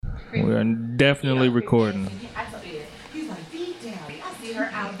We are definitely recording. He's like, "Beat Dowdy." I see her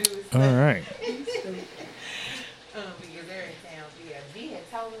outdo his All right. because they're in town. Yeah, V had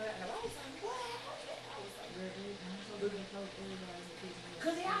told her, and I was like, "What?" I was like,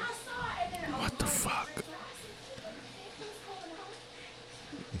 "Cause I saw it." And then What the fuck?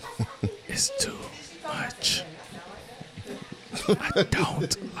 It's too much. I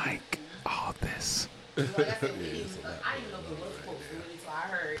don't like all this.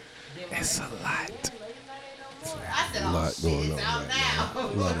 It's a lot. A lot going on right now. A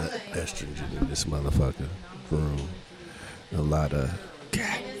lot of estrogen in this motherfucker room. A lot of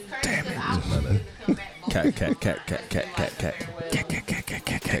God damn it. a lot of cat.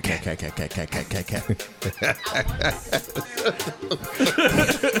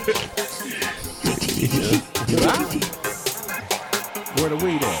 Where the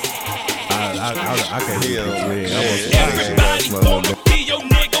weed at? I can't hear it. Everybody wanna be your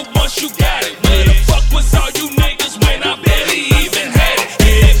nigga once you got it. Where the fuck was all you niggas when I barely even had it?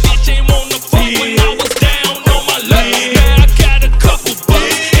 Yeah, bitch ain't wanna fuck when I was down on my luck. Now I got a couple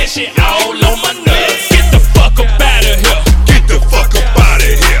bucks and shit all on my nuts. Get the fuck up out of here. Get the fuck up out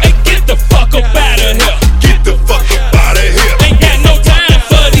of here. Hey, get the fuck up out of here. Get the fuck up out of here. Ain't got no time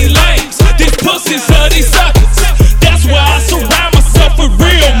for these lames. These pussies are these suckers. That's why I surround myself with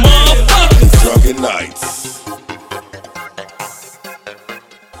real motherfuckers. Drunken nights.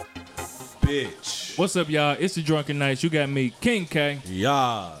 Bitch. What's up, y'all? It's the Drunken Nights. You got me, King K.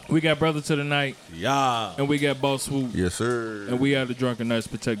 Yeah. We got Brother to the Night. Yeah. And we got Boss Swoop. Yes, sir. And we are the Drunken Nights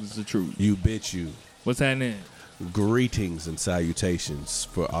Protectors of Truth. You bitch you. What's happening? Greetings and salutations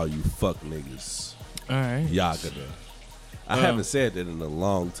for all you fuck niggas. All right. Yagada. I haven't said that in a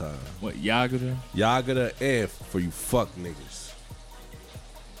long time. What, Yagada? Yagada and for you fuck niggas.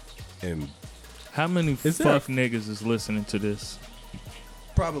 And How many Is fuck there- niggas is listening to this?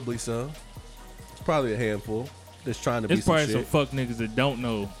 probably some. It's probably a handful that's trying to be It's some probably shit. some fuck niggas that don't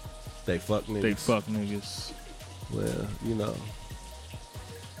know They fuck niggas. they fuck niggas. Well, you know.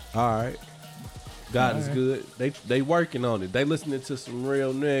 All right. God is All right. good. They working on it. They listening to some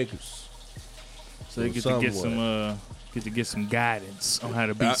real niggas. So they get to get some guidance on how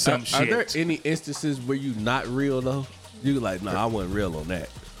to beat Are some shit. there any instances where you not real though? You like, nah, I wasn't real on that.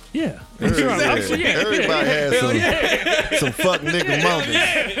 Yeah. Everybody has some fuck nigga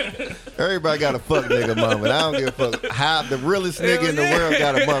moments. Everybody got a fuck nigga moment. I don't give a fuck how the realest nigga in the world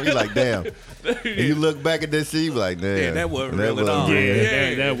got a moment. You like, damn. And you look back at this shit, you be like, damn. Yeah, that wasn't real at all.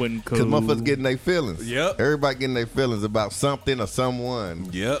 Yeah, that wasn't cool. Because motherfuckers getting their feelings. Yep. Everybody getting their feelings about something or someone.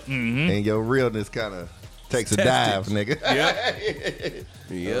 Yep. And your realness kind of takes a Tested. dive, nigga. Yep.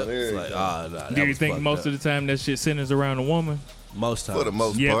 Oh, Yep. there It's you like, go. nah, that Do you was think fucked most up. of the time that shit centers around a woman Most times. For the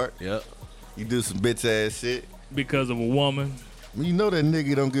most Yep. part. Yep. You do some bitch ass shit. because of a woman? You know that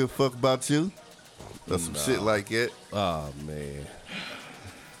nigga don't give a fuck about you. Or some shit like that. Oh man.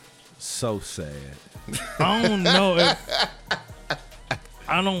 So sad. I don't know if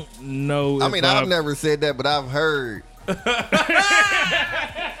I don't know. I if mean, I've never said that, but I've heard.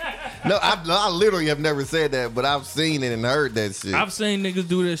 No, I literally have never said that, but I've seen it and heard that shit. I've seen niggas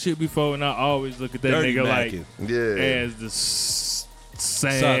do that shit before, and I always look at that Dirty nigga macking. Yeah. as the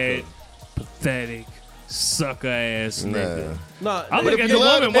sad, Sucker. pathetic, sucker ass Nah. nigga. No, I look if at you the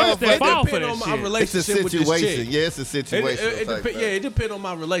love woman the once that motherfucker, fall for depend that on my shit. It's a relationship with this situation. chick. Yeah, it's a situation. It depends on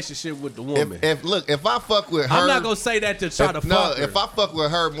my relationship with the woman. If I fuck with her, I'm not gonna say that to try to fuck her. if I fuck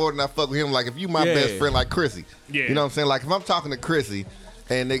with her more than I fuck with him, like if you my Yeah. best friend, like Chrissy, Yeah. you know what I'm saying? Like if I'm talking to Chrissy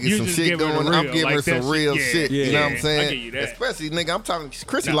and they You get some just shit give her the going, I'm real, giving like her some that real shit. shit. Yeah. You know what I'm I saying? give you that. Especially nigga, I'm talking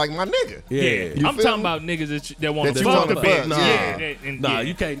Chrissy Nah. like my nigga. Yeah. Yeah, I'm feel talking me? about niggas that want That to you fuck wanna a bitch. fuck, nah. Nah, Yeah.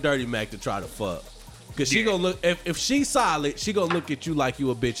 you can't dirty Mac to try to fuck. Cause she Yeah. gonna look if she solid, she gonna look at you like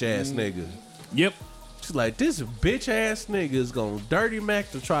you a bitch ass nigga. Yep. She's like, this bitch ass nigga is gonna dirty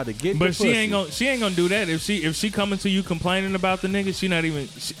Mac to try to get. But the she pussy. ain't gonna do that if she coming to you complaining about the nigga. She not even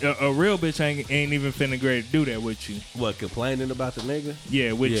a real bitch ain't even finna great to do that with you. What, complaining about the nigga?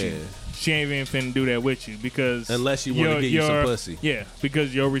 Yeah, with Yeah. you. She ain't even finna do that with you because Unless she wanna give you some your- pussy. Yeah,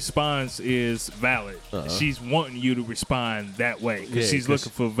 because your response is valid. Uh-huh. She's wanting you to respond that way because Yeah, she's 'cause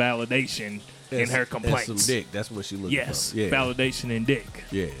looking for validation in her complaints. And some dick. That's what she looking Yes, for. Yeah. validation and dick.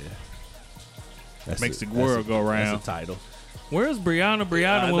 Yeah. That's Makes the world go round. That's a title. Where's Brianna?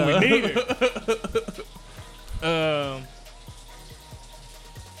 Brianna I when know. we need her.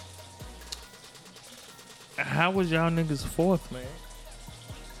 How was y'all niggas fourth, man?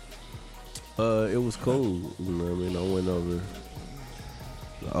 It was cool. You know what I mean? I went over.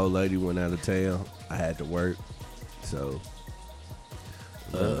 The old lady went out of town. I had to work. So,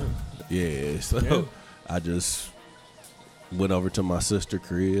 yeah. So Yeah. I just Went over to my sister's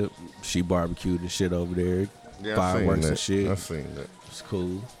crib. She barbecued and shit over there. Yeah, Fireworks and I shit. seen that. It's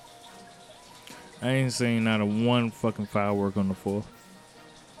cool. I ain't seen not a one fucking firework on the 4th.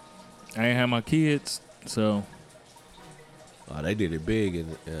 I ain't have my kids, so. Oh, they did it big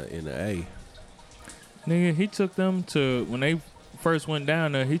in the A. Nigga, he took them to, when they first went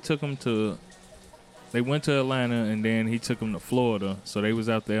down there, they went to Atlanta and then he took them to Florida. So they was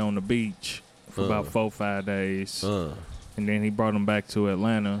out there on the beach for about 4 or 5 days. And then he brought them back to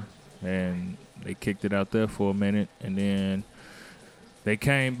Atlanta and they kicked it out there for a minute. And then they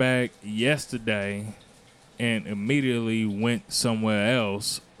came back yesterday and immediately went somewhere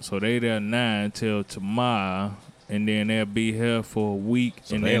else. So they there now until tomorrow. And then they'll be here for a week.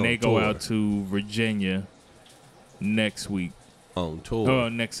 So and then they go out to Virginia next week. On tour. Oh,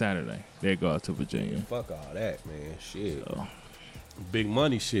 next Saturday. They go out to Virginia. Fuck all that, man. Shit. So. Big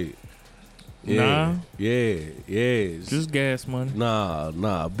money shit. Yeah. Nah. Yeah. Just gas money.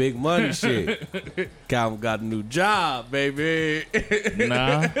 Nah. Big money shit. Calvin got a new job, baby.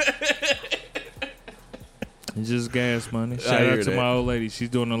 Nah. It's just gas money. Shout out to my old lady. She's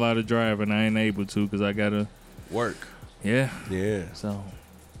doing a lot of driving. I ain't able to because I got to work. Yeah. Yeah. So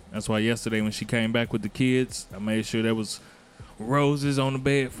that's why yesterday when she came back with the kids, I made sure there was roses on the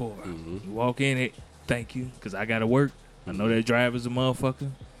bed for her. You walk in it, thank you, because I got to work. I know that driver's a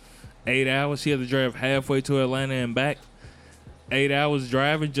motherfucker. 8 hours. She had to drive halfway to Atlanta and back. 8 hours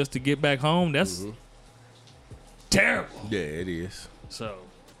driving just to get back home. That's terrible. Yeah, it is. So,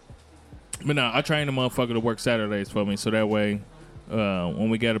 but no, I train the motherfucker to work Saturdays for me, so that way when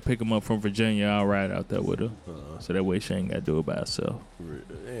we got to pick him up from Virginia, I'll ride out there with her. So that way she ain't got to do it by herself.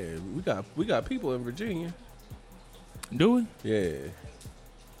 Yeah, we got people in Virginia. Do we? Yeah.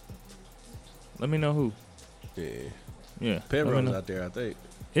 Let me know who. Yeah. Penrose's out there, I think.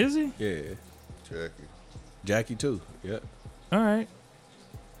 Is he? Yeah. Jackie too. Yep. All right.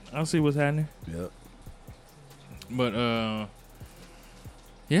 I'll see what's happening. Yep. But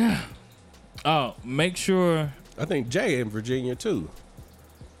yeah. Oh, make sure. I think Jay in Virginia too.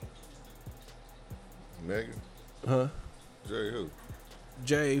 Megan? Huh? Jay who?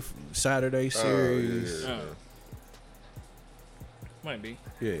 Jay Saturday series. Yeah. Might be.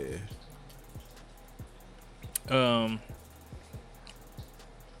 Yeah.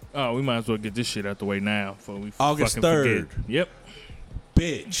 Oh, we might as well get this shit out the way now before we August fucking 3rd. forget. Yep.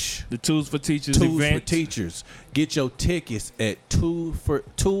 Bitch. The Tools for Teachers Tools event. for Teachers. Get your tickets at Tools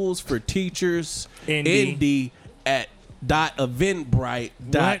for Teachers Indy at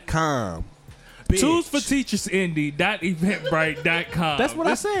 .eventbrite.com. Tools for Teachers Indy.eventbrite.com. That's what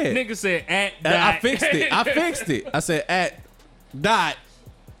I said. Nigga said at. I fixed it. I said dot.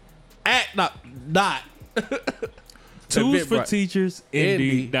 Tools for Teachers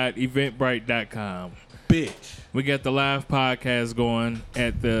Indy.eventbrite.com. Bitch. We got the live podcast going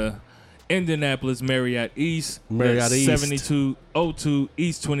at the Indianapolis Marriott East. 7202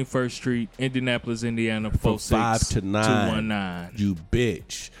 East 21st Street, Indianapolis, Indiana, From 5 to 9. 219. You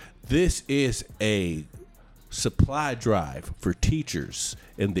bitch. This is a supply drive for teachers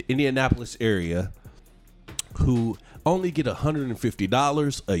in the Indianapolis area who only get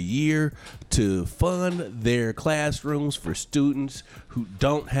 $150 a year to fund their classrooms for students who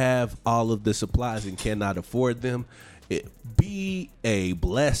don't have all of the supplies and cannot afford them. Be a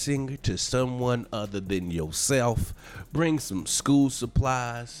blessing to someone other than yourself. Bring some school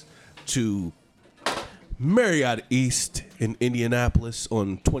supplies to Marriott East in Indianapolis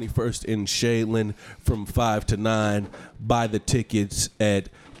on 21st in Shadeland from 5 to 9. Buy the tickets at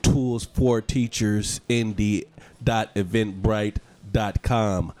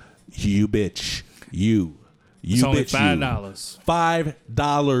toolsforteachersindy.eventbrite.com. You bitch. You It's only bitch. $5.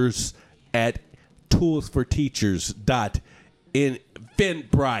 $5 at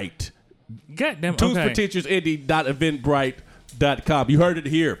toolsforteachers.eventbrite. Goddamn. Toolsforteachersindy.eventbrite.com. You heard it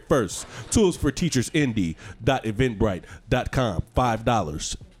here first. Toolsforteachersindy.eventbrite.com.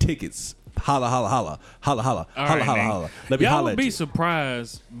 $5. Tickets. Holla, holla, holla. Holla, holla. All Holla, right, holla, man. holla. Let me Y'all holla would at be you.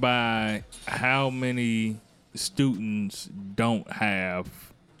 surprised by how many students don't have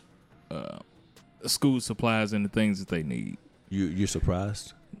school supplies and the things that they need. You're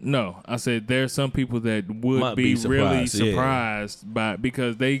surprised? No, I said there's some people that would Might be be really surprised, yeah. surprised by,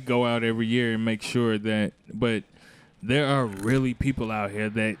 because they go out every year and make sure that, but there are really people out here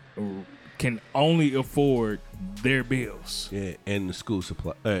that can only afford their bills. Yeah, and the school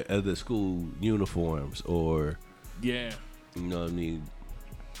supply, the school uniforms, or Yeah. you know what I mean,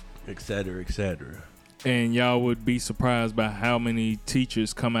 et cetera, et cetera. And y'all would be surprised by how many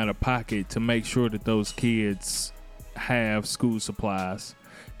teachers come out of pocket to make sure that those kids have school supplies.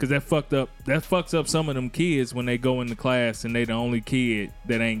 Cause that fucks up some of them kids when they go into class and they the only kid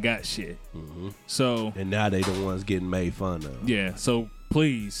that ain't got shit. Mm-hmm. So and now they the ones getting made fun of. Yeah. So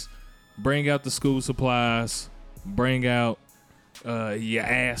please bring out the school supplies. Bring out your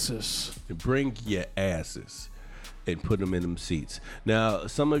asses. Bring your asses and put them in them seats. Now,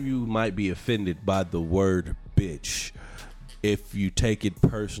 some of you might be offended by the word bitch. If you take it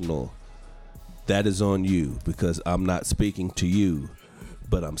personal, that is on you, because I'm not speaking to you,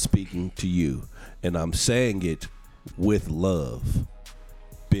 but I'm speaking to you. And I'm saying it with love.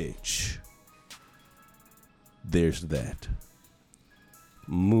 Bitch. There's that.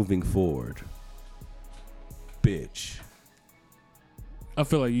 Moving forward. Bitch. I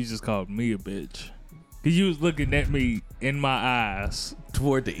feel like you just called me a bitch. Cause you was looking at me in my eyes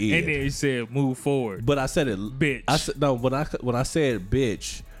Toward the end. and then you said move forward. But I said it, Bitch. I said no. When I said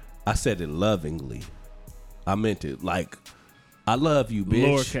bitch, I said it lovingly. I meant it like, I love you, bitch.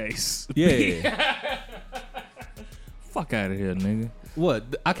 Lowercase. Yeah. Fuck out of here, nigga.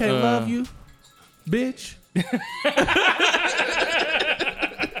 What? I can't love you, bitch.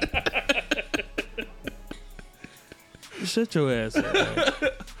 Shut your ass up, man.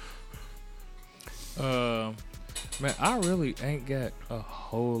 Man, I really ain't got a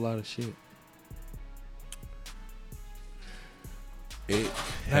whole lot of shit. It Not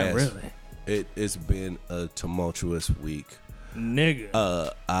has. really. It's been a tumultuous week.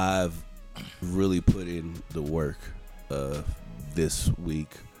 Nigga. I've really put in the work this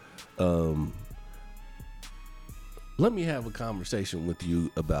week. Let me have a conversation with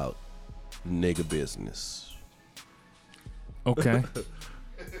you about nigga business. Okay.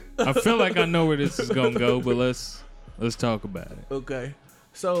 I feel like I know where this is gonna go, but let's talk about it. Okay.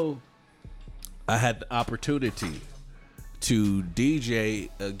 So I had the opportunity to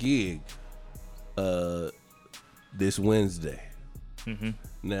DJ a gig this Wednesday. Mm-hmm.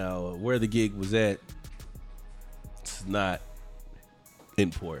 Now, where the gig was at, it's not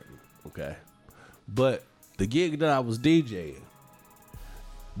important, okay? But the gig that I was DJing,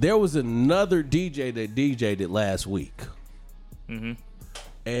 there was another DJ that DJ'd it last week. Mm-hmm.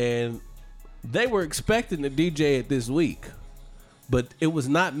 And they were expecting to DJ it this week, but it was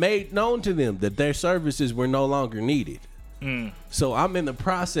not made known to them that their services were no longer needed. So I'm in the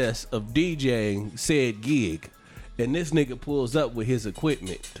process of DJing said gig, and this nigga pulls up with his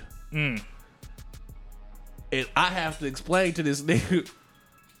equipment. And I have to explain to this nigga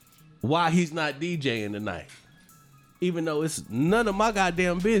why he's not DJing tonight, even though it's none of my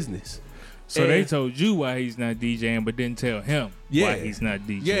goddamn business. So they told you why he's not DJing, but didn't tell him why he's not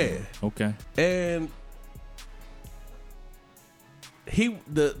DJing. Yeah. Okay. And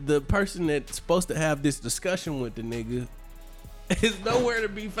the person that's supposed to have this discussion with the nigga is nowhere to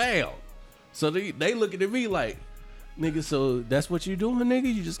be found. So they looking at me like, nigga, so that's what you doing,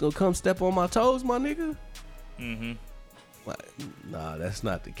 nigga? You just gonna come step on my toes, my nigga? Mm-hmm. Like, nah, that's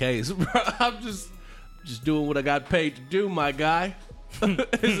not the case, bro. I'm just doing what I got paid to do, my guy.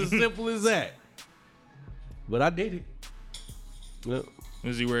 It's as simple as that. But I did it. Yep.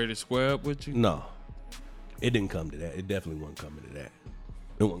 Was he ready to square up with you? No. It didn't come to that. It definitely wasn't coming to that.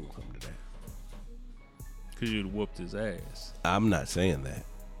 It wasn't gonna come to that. Cause you'd whooped his ass. I'm not saying that.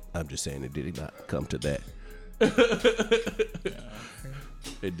 I'm just saying it did not come to that.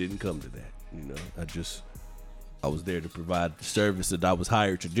 It didn't come to that. You know, I was there to provide the service that I was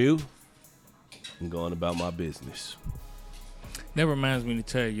hired to do and going about my business. That reminds me to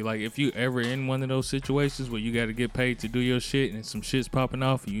tell you, like, if you ever in one of those situations where you got to get paid to do your shit and some shit's popping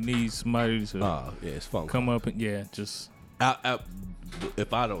off and you need somebody to it's fun. come up and just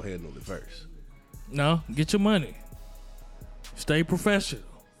if I don't handle it first. No, get your money. Stay professional.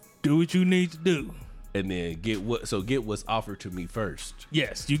 Do what you need to do. And then get what's offered to me first.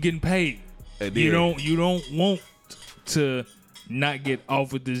 Yes, you getting paid. And then, you don't want to not get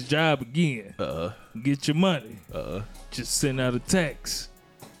offered this job again. Get your money. Just send out a text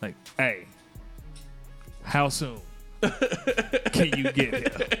like, hey, how soon can you get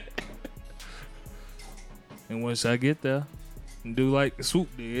here? And once I get there, do like Swoop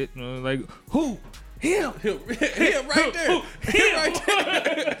did, like, who? Him right there. Him right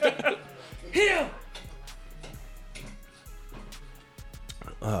there. Him.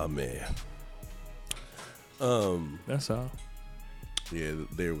 Oh man. That's all. Yeah,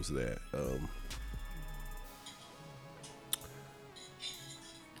 there was that.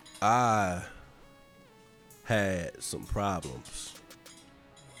 I had some problems,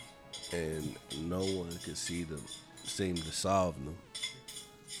 and no one could seem to solve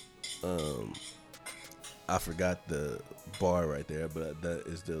them. I forgot the bar right there, but that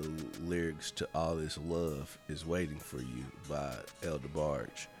is the lyrics to All This Love Is Waiting For You by El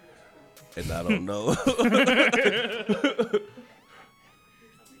DeBarge. And I don't know.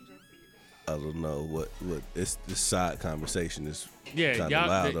 I don't know what it's this side conversation is Yeah, kind of y'all,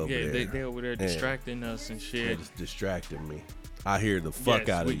 loud over there. they over there distracting us and shit. It's distracting me. I hear the fuck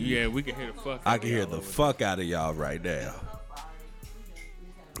out of you. Yeah, we can hear the fuck. I can hear the fuck out of y'all right now.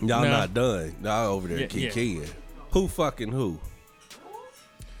 Y'all not done. Y'all over there kikiing. Who fucking who?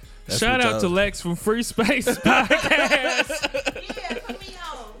 That's Shout what out to y'all- Lex from Free Space Podcast. Yeah, put me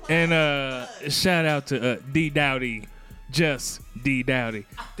on. And shout out to D Dowdy. Just D Dowdy.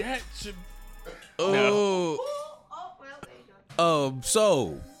 That should Oh. Oh, well, there you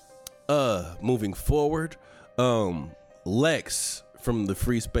go. Moving forward, Lex from the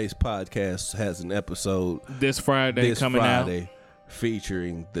Free Space Podcast has an episode this Friday coming out.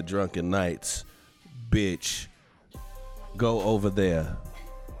 Featuring the Drunken Knights. Bitch, go over there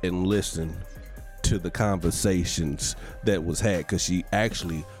and listen to the conversations that was had, because she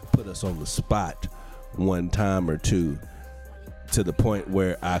actually put us on the spot one time or two to the point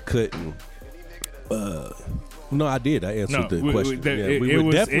where I couldn't. No, I did. I answered the question. We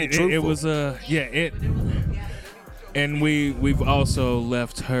were definitely truthful. It was and we've also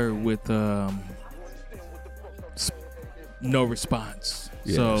left her with no response.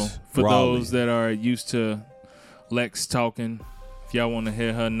 Yes. So for Raleigh. those that are used to Lex talking, if y'all want to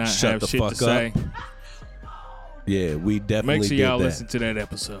hear her not Shut have the shit fuck to say, up. Yeah, we definitely make sure did y'all that. listen to that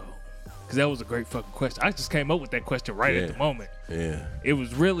episode, because that was a great fucking question. I just came up with that question right at the moment. Yeah. It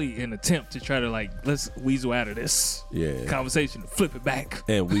was really an attempt to try to let's weasel out of this conversation, flip it back.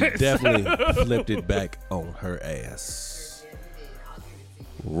 And we definitely flipped it back on her ass.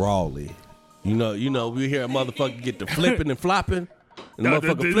 Raleigh. You know, we hear a motherfucker get the flipping and flopping. And the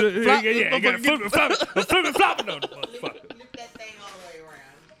motherfucker flip, flop. Yeah, you gotta flip and flop. Flip and flopping on the motherfucker. Flip that thing all the way around.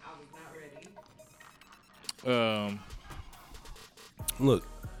 I was not ready. Look,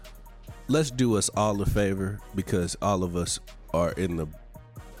 let's do us all a favor, because all of us are in the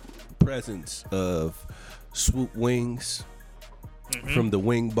presence of Swoop Wings from the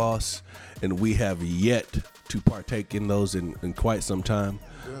Wing Boss, and we have yet to partake in those in quite some time.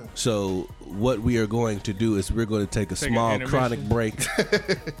 So what we are going to do is we're going to take a small chronic break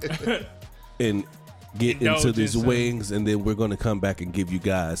and get into these wings, and then we're going to come back and give you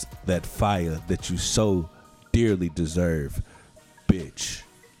guys that fire that you so dearly deserve. Bitch.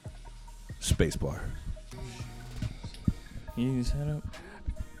 Spacebar. You set up.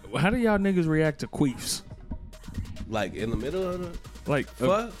 How do y'all niggas react to queefs? Like in the middle of the Like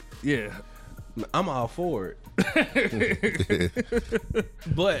fuck? yeah. I'm all for it.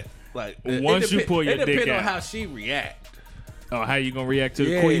 But like Once you pull your it dick depends on out. how she react. Oh, how you gonna react to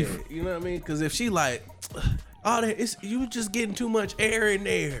the Yeah, queef? you know what I mean? Because if she like, oh, you just getting too much air in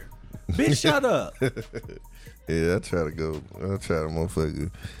there, bitch, shut up. Yeah, I try to motherfucker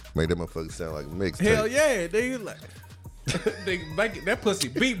make that motherfucker sound like a mixtape. Hell yeah, nigga, like, nigga, make it, that pussy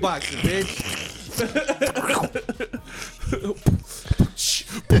beatboxing, bitch.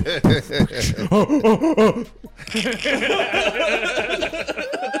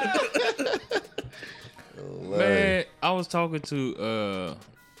 Man, I was talking to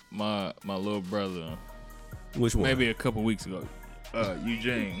my little brother Which one? maybe a couple weeks ago,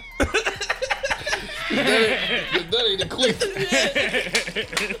 Eugene. That ain't a quick.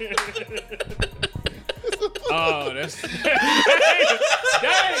 Oh, that's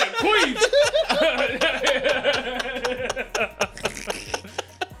that ain't a queef.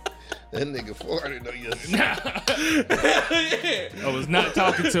 That nigga farted on your I was not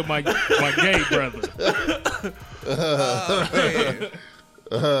talking to my gay brother.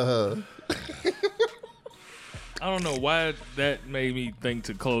 I don't know why that made me think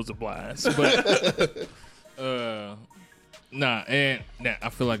to close the blinds, but I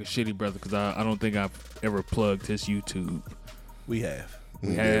feel like a shitty brother because I don't think I've ever plugged his YouTube. We have.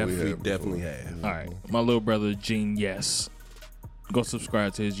 We have. We definitely have. All right, my little brother Gene. Yes, go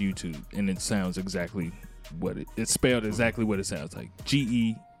subscribe to his YouTube, and it sounds exactly what it's spelled exactly what it sounds like.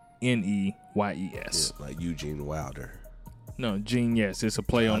 GENEYES. Yeah, like Eugene Wilder. No, genius. It's a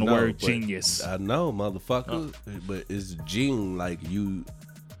play on the know, word but genius. I know, motherfucker, but it's Gene like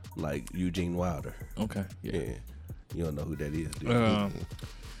Eugene Wilder. Okay, yeah. You don't know who that is, dude.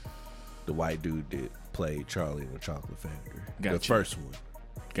 The white dude that played Charlie in the Chocolate Factory. Got the you. first one.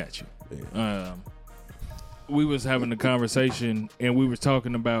 Got you. Yeah. We was having a conversation, and we were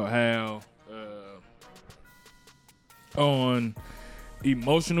talking about how on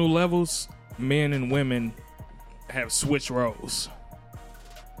emotional levels, men and women have switched roles.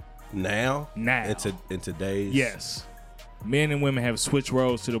 Now? Now. In today's... Yes. Men and women have switched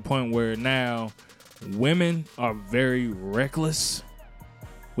roles to the point where now women are very reckless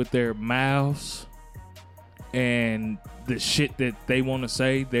with their mouths and the shit that they want to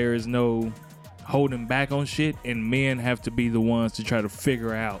say. There is no holding back on shit, and men have to be the ones to try to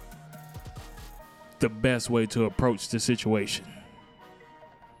figure out the best way to approach the situation.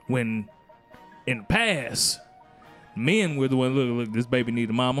 When in the past, men were the one, look, this baby need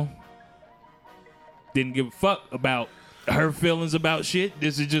a mama. Didn't give a fuck about her feelings about shit.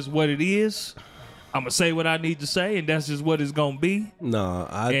 This is just what it is. I'm gonna say what I need to say, and that's just what it's gonna be. No,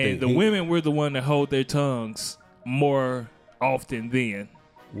 I think the women were the one that hold their tongues more often then.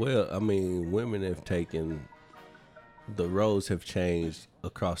 Well, I mean, women have taken, the roles have changed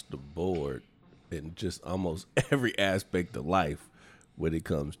across the board in just almost every aspect of life when it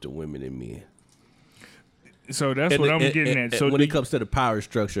comes to women and men. So that's what I'm getting at. So when it comes to the power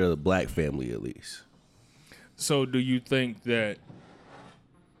structure of the black family, at least. So do you think that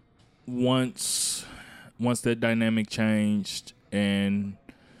once that dynamic changed and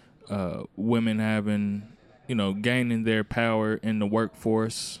women having, gaining their power in the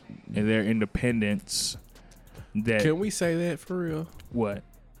workforce and their independence, that can we say that for real? What?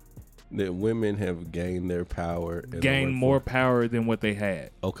 That women have gained their power, gained more power than what they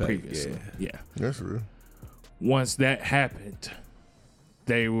had previously. Yeah, That's real. Once that happened,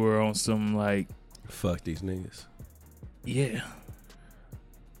 they were on some like, fuck these niggas. Yeah.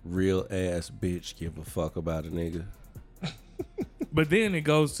 Real ass bitch give a fuck about a nigga. But then it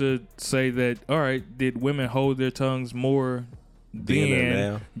goes to say that, all right, did women hold their tongues more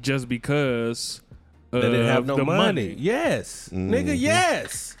then just because they didn't have no the money? Yes. Nigga,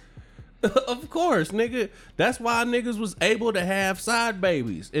 yes. Of course, nigga. That's why niggas was able to have side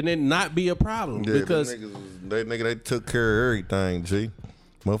babies and it not be a problem. Yeah, because they took care of everything, G.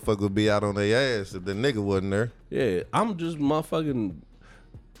 Motherfucker would be out on their ass if the nigga wasn't there. Yeah, I'm just motherfucking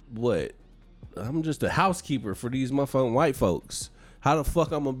what? I'm just a housekeeper for these motherfucking white folks. How the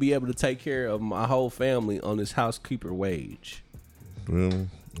fuck I'm gonna be able to take care of my whole family on this housekeeper wage? Really?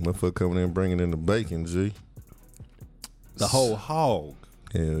 Motherfucker coming in bringing in the bacon, G. The whole hog.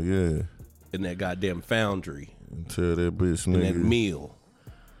 Hell yeah. In that goddamn foundry. Tell that bitch in nigga. that meal.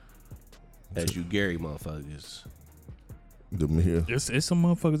 As you Gary motherfuckers. The meal. It's some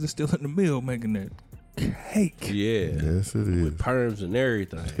motherfuckers that's still in the mill making that cake. Yeah. Yes, it is. With perms and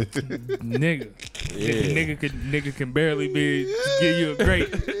everything. Nigga. Yeah. Nigga can barely give you a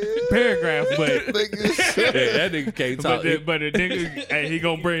great paragraph, but that nigga can't talk. But the nigga, hey, he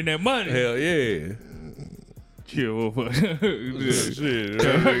gonna bring that money. Hell yeah. Chill. Shit.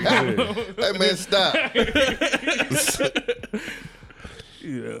 Hey man, stop.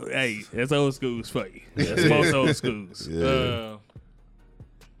 Hey, that's old schools for you. That's most old schools. Yeah.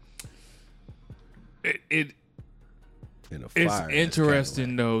 It's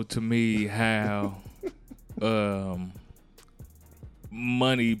interesting though to me how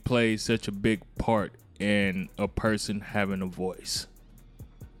money plays such a big part in a person having a voice.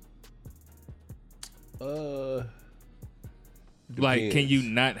 Like, can you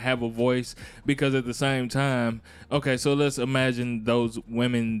not have a voice? Because at the same time, okay, so let's imagine those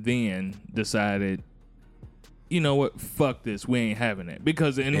women then decided, you know what, fuck this, we ain't having it.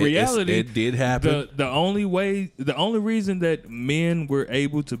 Because in reality, it did happen. The only reason that men were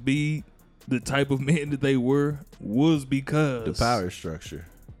able to be the type of men that they were was because the power structure.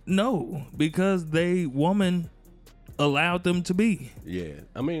 No, because woman allowed them to be. Yeah,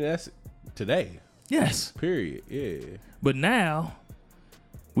 I mean that's today. Yes. Period. Yeah. But now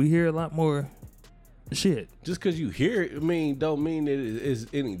we hear a lot more shit. Just because you hear it, don't mean that it is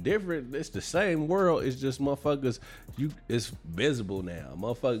any different. It's the same world. It's just motherfuckers. It's visible now.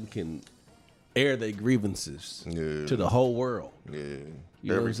 Motherfuckers can air their grievances to the whole world. Yeah. You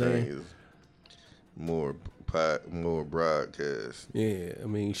know Everything what I'm saying? is more broadcast. Yeah, I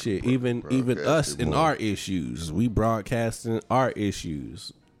mean, shit. Even us in our issues, we broadcasting our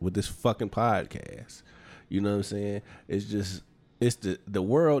issues with this fucking podcast. You know what I'm saying? It's just, the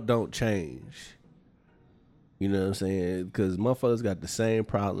world don't change. You know what I'm saying? Because motherfuckers got the same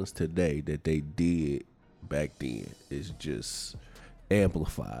problems today that they did back then. It's just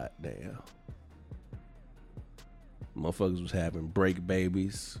amplified now. Motherfuckers was having break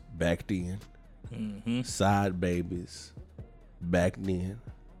babies back then. Mm-hmm. Side babies back then.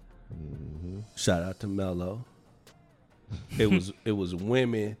 Mm-hmm. Shout out to Mello. It was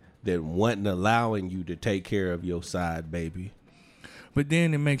women that wasn't allowing you to take care of your side baby. But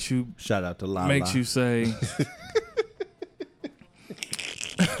then it makes you shout out to Lala. Makes you say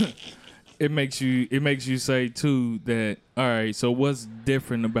it makes you say too that, all right, so what's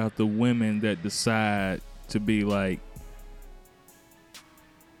different about the women that decide to be like,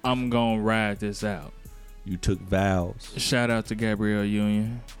 I'm gonna ride this out? You took vows. Shout out to Gabrielle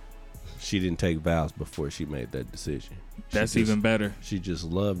Union. She didn't take vows before she made that decision. That's even better. She just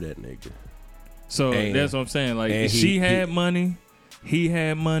loved that nigga. So that's what I'm saying. Like, she had money, he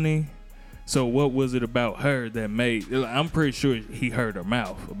had money. So what was it about her that made? I'm pretty sure he heard her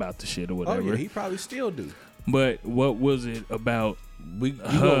mouth about the shit or whatever. Oh yeah, he probably still do. But what was it about? You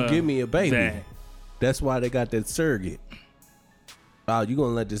gonna give me a baby? That's why they got that surrogate. Oh, you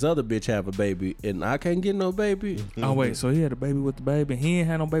gonna let this other bitch have a baby and I can't get no baby? Mm-hmm. Oh wait, so he had a baby with the baby and he ain't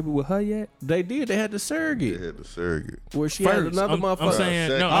had no baby with her yet? They did. They had the surrogate. They had the surrogate. Where she had another motherfucker. I'm saying,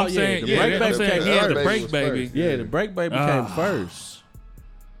 no, Second. I'm saying, the yeah, break I'm baby saying came he had first. the break baby. First. Yeah, the break baby came first.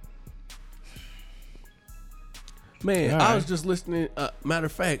 Man, All I right. was just listening. Matter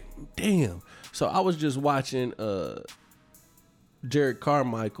of fact, damn. So I was just watching Jared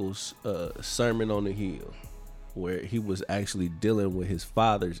Carmichael's Sermon on the Hill, where he was actually dealing with his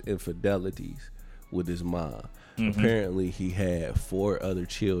father's infidelities with his mom. Apparently, he had 4 other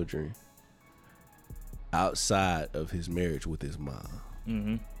children outside of his marriage with his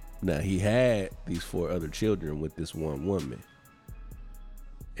mom. Now, he had these 4 other children with this one woman.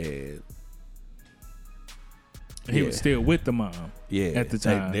 And He was still with the mom. yeah, at the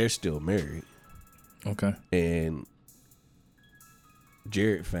time. they're still married. Okay. And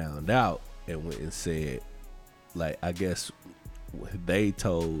Jared found out and went and said, like, I guess they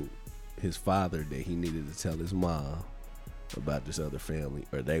told his father that he needed to tell his mom about this other family,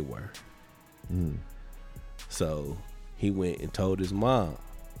 or they were. So he went and told his mom,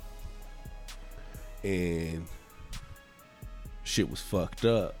 and shit was fucked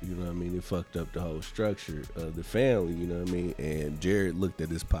up, you know what I mean? It fucked up the whole structure of the family, you know what I mean? And Jared looked at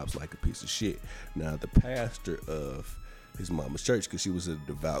his pops like a piece of shit. Now, the pastor of his mama's church, because she was a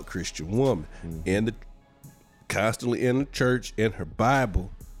devout Christian woman, and constantly in the church, in her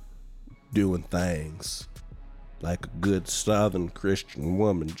Bible, doing things like a good Southern Christian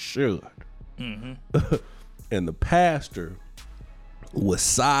woman should. And the pastor was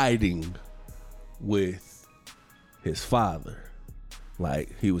siding with his father.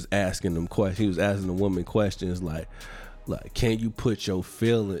 Like, he was asking them questions. He was asking the woman questions like, can you put your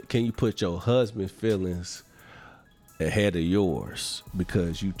husband's feelings ahead of yours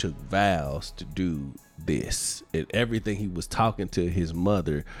because you took vows to do this? And everything he was talking to his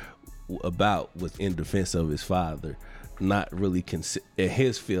mother about was in defense of his father, not really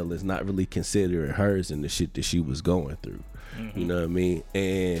his feelings, not really considering hers and the shit that she was going through. You know what I mean?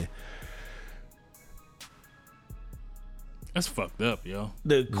 And That's fucked up, yo.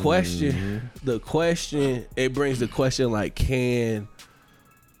 the question, it brings the question like, can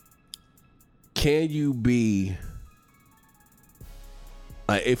you be,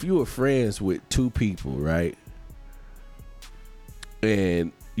 like, if you were friends with 2 people, right?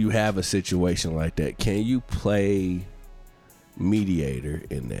 And you have a situation like that, can you play mediator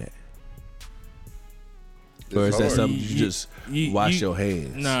in that? Or is that hard. something you just wash your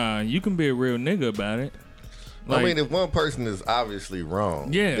hands? Nah, you can be a real nigga about it. I mean, if one person is obviously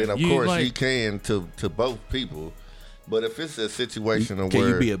wrong, Yeah, then of you, course like- you can to both people. But if it's a situation of Can where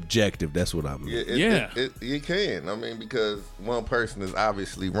you be objective? That's what I mean. you can. I mean, because one person is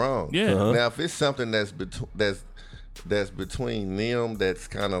obviously wrong. Yeah. Now, if it's something that's between them, that's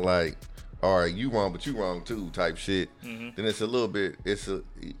kind of like, all right, you wrong, but you wrong too, type shit. Then it's a little bit.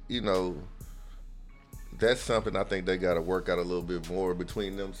 That's something I think they got to work out a little bit more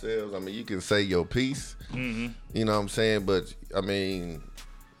between themselves. I mean, you can say your piece, you know what I'm saying? But, I mean,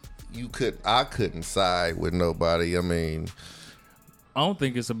 I couldn't side with nobody. I mean, I don't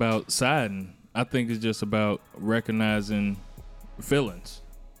think it's about siding. I think it's just about recognizing feelings.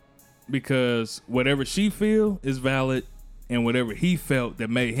 Because whatever she feel is valid, and whatever he felt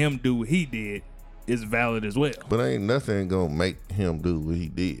that made him do what he did is valid as well. but ain't nothing gonna make him do what he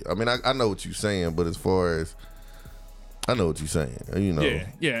did. I mean, I know what you're saying, but as far as I know what you're saying, you know.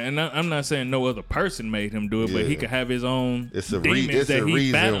 Yeah, and I'm not saying no other person made him do it, but he Yeah. could have his own It's a demons that he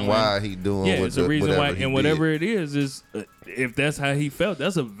reason battling. why he doing. Yeah, it's a reason whatever why, he and did. whatever it is if that's how he felt,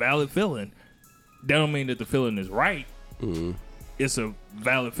 that's a valid feeling. That don't mean that the feeling is right. It's a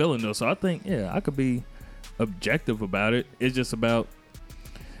valid feeling though. So I think, I could be objective about it. It's just about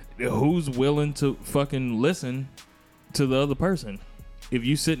who's willing to fucking listen to the other person. If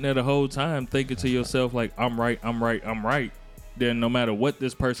you sitting there the whole time thinking to yourself like, I'm right, then no matter what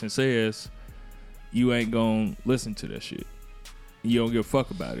this person says, you ain't gonna listen to that shit. You don't give a fuck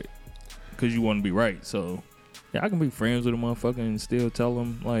about it because you want to be right. So Yeah, I can be friends with a motherfucker and still tell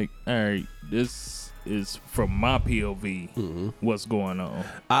them, like, all right, this is from my POV what's going on.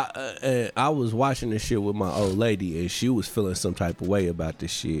 I was watching this shit with my old lady, and she was feeling some type of way about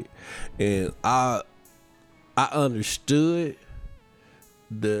this shit. And I understood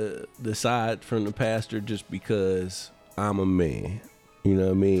the side from the pastor just because I'm a man. You know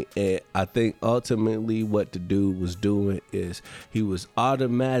what I mean? And I think ultimately what the dude was doing is he was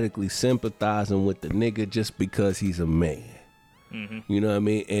automatically sympathizing with the nigga just because he's a man. You know what I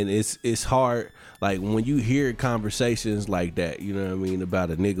mean? And it's hard, like when you hear conversations like that, you know what I mean, about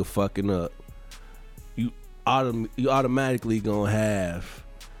a nigga fucking up, you automatically gonna have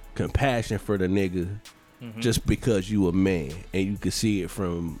compassion for the nigga just because you a man and you can see it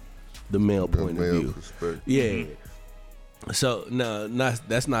from the male point of view. Yeah. So no,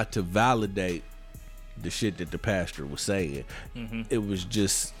 that's not to validate the shit that the pastor was saying. It was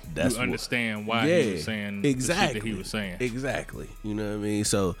just that's you understand why he was saying exactly the shit that he was saying. Exactly. You know what I mean?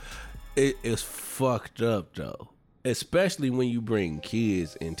 So it's fucked up though, especially when you bring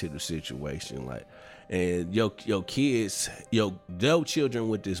kids into the situation, like, and your kids, your children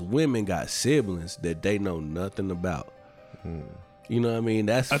with this women got siblings that they know nothing about. You know what I mean?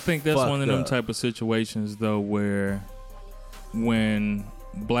 I think that's one of them type of situations though where when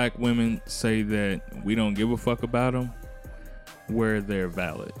black women say that we don't give a fuck about them, where they're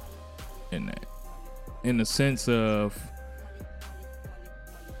valid in that, in the sense of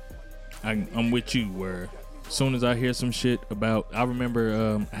I'm with you, where as soon as I hear some shit about, I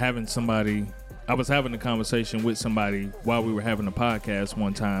remember I was having a conversation with somebody while we were having a podcast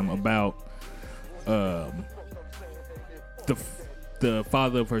one time about the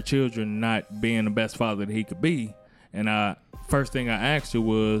father of her children not being the best father that he could be, and first thing I asked her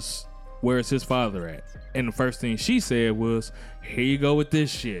was, where's his father at? And the first thing she said was, here you go with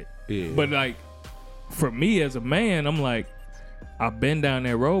this shit. Yeah. But like, for me as a man, I'm like, I've been down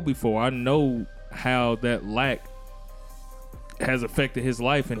that road before. I know how that lack has affected his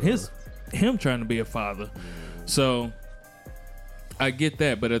life and him trying to be a father. So I get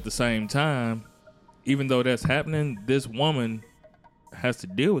that, but at the same time, even though that's happening, this woman has to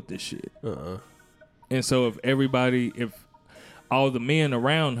deal with this shit. And so if all the men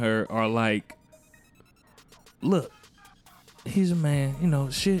around her are like, look, he's a man, you know,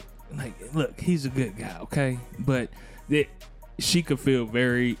 shit, like, look, he's a good guy, okay? But she could feel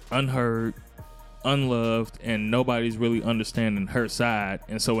very unheard, unloved, and nobody's really understanding her side.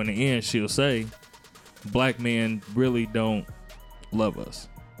 And so in the end, she'll say, black men really don't love us.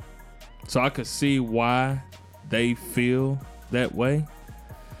 So I could see why they feel that way.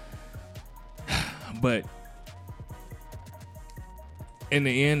 But in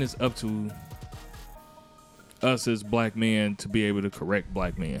the end, it's up to us as black men to be able to correct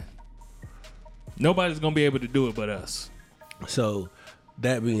black men. Nobody's gonna be able to do it but us. So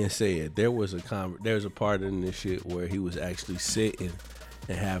that being said, there was a part in this shit where he was actually sitting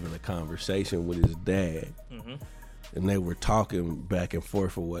and having a conversation with his dad, and they were talking back and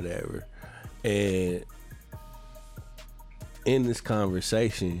forth or whatever. And in this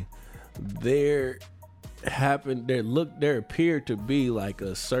conversation, there appeared to be like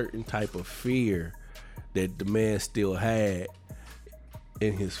a certain type of fear that the man still had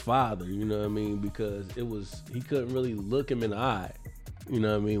in his father, you know what I mean? Because he couldn't really look him in the eye, you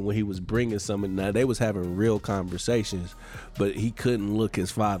know what I mean, when he was bringing something. Now they was having real conversations, but he couldn't look his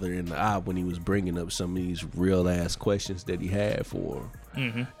father in the eye when he was bringing up some of these real ass questions that he had for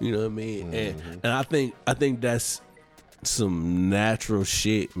him. You know what I mean? And I think that's some natural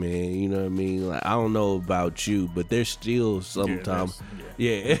shit, man. You know what I mean? Like, I don't know about you, but there's still sometimes,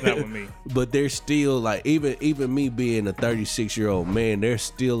 it's not with me. But there's still, like, even me being a 36-year-old man, there's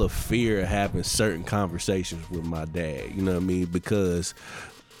still a fear of having certain conversations with my dad. You know what I mean? Because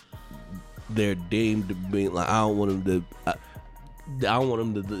they're deemed to be like, I don't want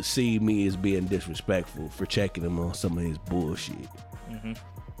them to see me as being disrespectful for checking him on some of his bullshit.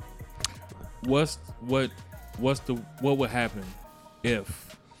 What would happen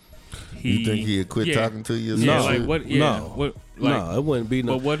if you think he'd quit talking to you? No, like what? Yeah, no, it wouldn't be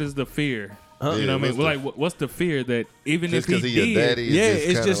no. But what is the fear? You know what I mean? Like, what's the fear that even just if he your did, daddy,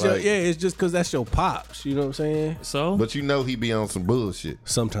 it's just because that's your pops. You know what I'm saying? So, but you know he be on some bullshit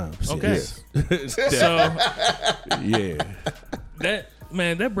sometimes. Okay, yes. So yeah,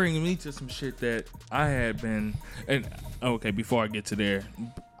 that brings me to some shit that I had been. And okay, before I get to there,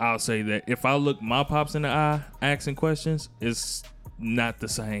 I'll say that if I look my pops in the eye asking questions, it's not the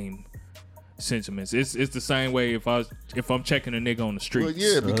same sentiments. It's the same way if I'm checking a nigga on the street. Well,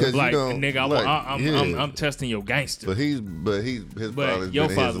 yeah, because like, you don't, nigga, like, I'm testing your gangster. But his father's your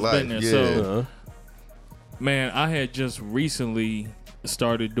been in father's his life. been there. So Man, I had just recently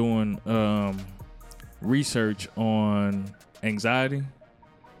started doing research on anxiety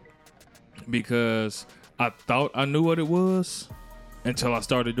because I thought I knew what it was until I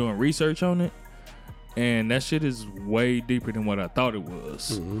started doing research on it. And that shit is way deeper than what I thought it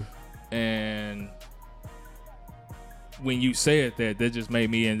was. And when you said that just made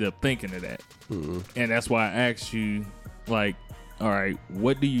me end up thinking of that. And that's why I asked you, like, all right,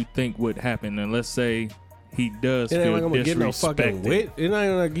 what do you think would happen? And let's say he does feel like I'm gonna get no fucking wit. It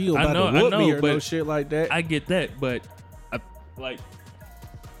ain't like you about to whoop me or no shit like that. I get that, but like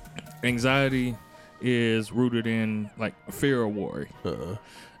anxiety is rooted in like fear or worry.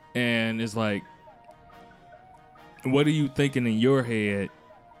 And it's like, what are you thinking in your head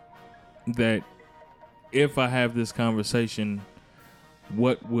that if I have this conversation,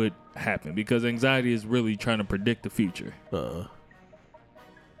 what would happen? Because anxiety is really trying to predict the future.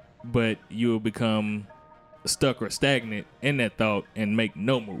 But you'll become stuck or stagnant in that thought and make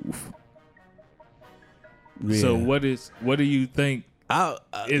no move. So what do you think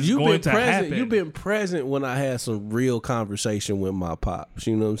is going to happen? You've been present when I had some real conversation with my pops.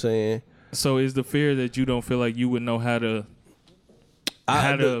 You know what I'm saying? So is the fear that you don't feel like you would know how to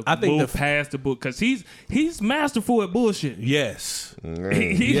move past the book? Because he's masterful at bullshit. Yes.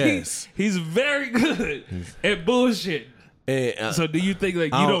 Yes. He's very good at bullshit. And, so do you think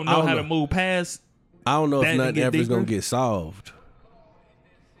like you don't know how to move past? I don't know if nothing ever is gonna get solved.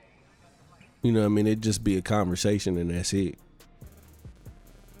 You know what I mean? It'd just be a conversation and that's it.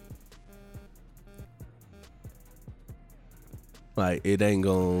 Like it ain't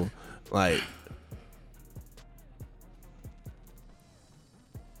gonna like.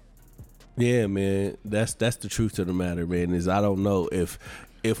 Yeah, man. That's the truth of the matter, man. Is I don't know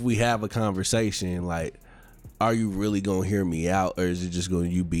if we have a conversation, like, are you really gonna hear me out, or is it just gonna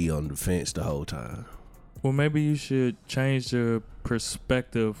you be on the fence the whole time? Well, maybe you should change the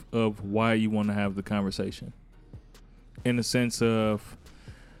perspective of why you want to have the conversation. In the sense of,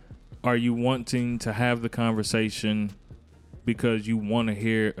 are you wanting to have the conversation because you want to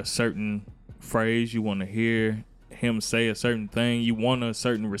hear a certain phrase, you want to hear him say a certain thing, you want a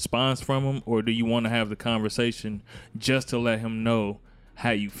certain response from him, or do you want to have the conversation just to let him know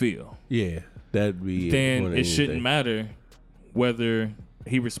how you feel? Yeah, that'd be then it shouldn't matter whether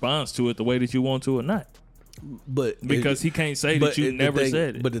he responds to it the way that you want to or not. But because he can't say that you never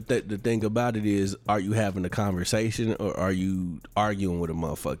said it. But the thing about it is, are you having a conversation or are you arguing with a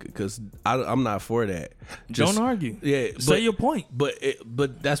motherfucker? Because I'm not for that. Don't argue. Yeah, say your point. But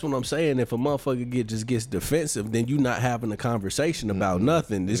that's what I'm saying. If a motherfucker gets defensive, then you not having a conversation about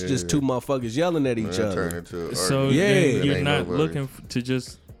nothing. It's just two motherfuckers yelling at each other. So you're not looking to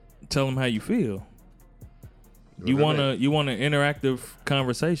just tell them how you feel. You want an interactive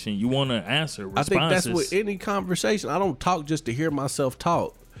conversation. You want to answer responses. I think that's with any conversation. I don't talk just to hear myself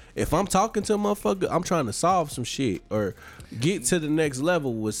talk. If I'm talking to a motherfucker, I'm trying to solve some shit or get to the next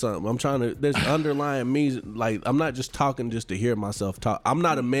level with something. I'm trying to, there's underlying me. Like, I'm not just talking just to hear myself talk. I'm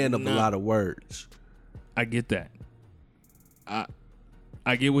not a man of a lot of words. I get that.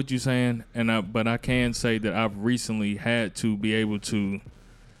 I get what you're saying, but I can say that I've recently had to be able to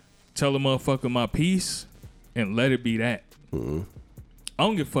tell a motherfucker my piece and let it be that. I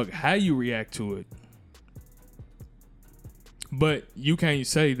don't give a fuck how you react to it. But you can't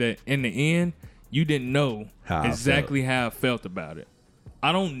say that in the end, you didn't know exactly how I felt about it.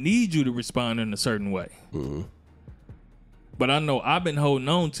 I don't need you to respond in a certain way. But I know I've been holding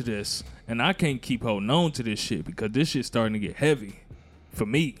on to this, and I can't keep holding on to this shit because this shit's starting to get heavy for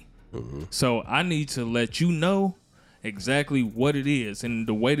me. So I need to let you know exactly what it is, and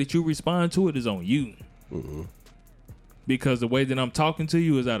the way that you respond to it is on you. Because the way that I'm talking to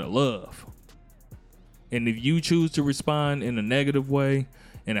you is out of love. And if you choose to respond in a negative way,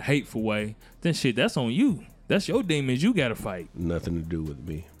 in a hateful way, then shit, that's on you. That's your demons you gotta fight. Nothing to do with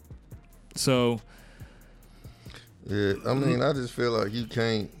me. So yeah, I mean, I just feel like you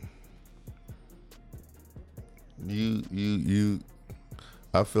can't.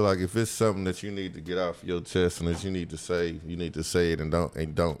 I feel like if it's something that you need to get off your chest and that you need to say it and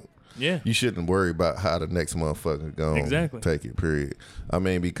don't. Yeah. You shouldn't worry about how the next motherfucker gonna take it, period. I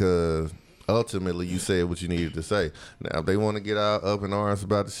mean, because ultimately you said what you needed to say. Now, if they want to get out up in arms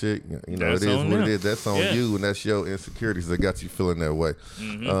about the shit, you know, it is what it is. That's on you, and that's your insecurities that got you feeling that way.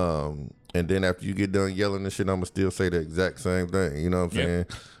 And then after you get done yelling and shit, I'm going to still say the exact same thing. You know what I'm saying?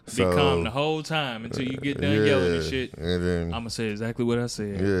 Be calm the whole time until you get done yelling and shit. And then I'm going to say exactly what I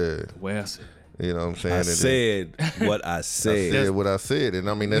said. The way I said it. You know what I'm saying? I said what I said. I said what I said. And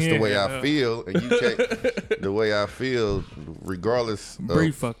I mean, that's the way I feel. And you can't, the way I feel, regardless.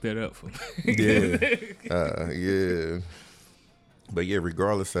 Bree fucked that up for me. Yeah. But yeah,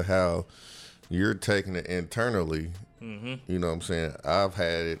 regardless of how you're taking it internally, you know what I'm saying? I've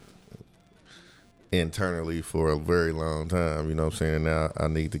had it internally for a very long time, you know what I'm saying? Now I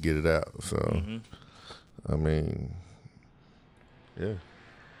need to get it out. So, I mean, yeah,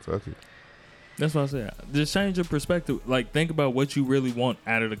 fuck it. That's what I said. Just change your perspective. Like, think about what you really want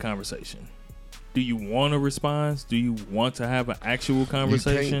out of the conversation. Do you want a response? Do you want to have an actual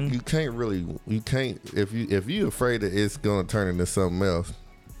conversation? You can't if you're afraid that it's gonna turn into something else,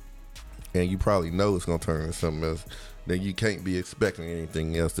 and you probably know it's gonna turn into something else, then you can't be expecting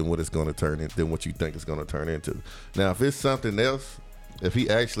anything else than what it's gonna turn into, than what you think it's gonna turn into. Now, if it's something else, if he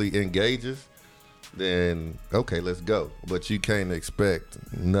actually engages, then okay, let's go. But you can't expect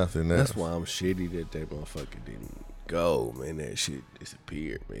nothing else. That's why I'm shitty that motherfucker didn't go, man. That shit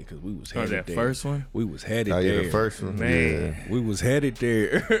disappeared, man, because we was headed that there. first one? We was headed yeah, there. the first one. Man. We was headed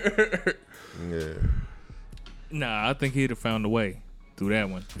there. Yeah. Nah, I think he'd have found a way through that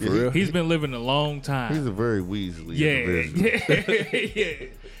one. For real? He's been living a long time. He's a very Weasley individual. Yeah.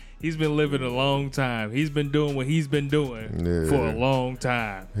 He's been living a long time. He's been doing what he's been doing for a long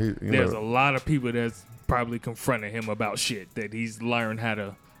time. There's a lot of people that's probably confronting him about shit that he's learned how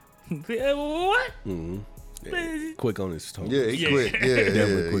to. What? Mm-hmm. Yeah. Quick on his toes. Yeah, he quick. Yeah,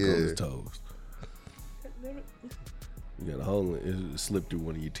 Definitely quick on his toes. You got a hole in it, slipped through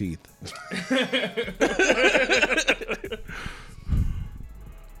one of your teeth.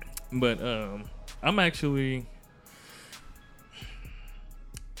 But I'm actually,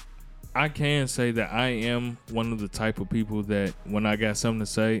 I can say that I am one of the type of people that when I got something to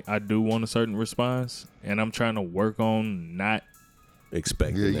say, I do want a certain response, and I'm trying to work on not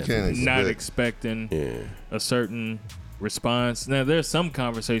Expecting not expecting a certain response. Now, there's some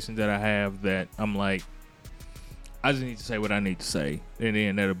conversations that I have that I'm like, I just need to say what I need to say, and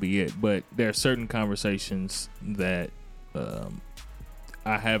then that'll be it. But there are certain conversations that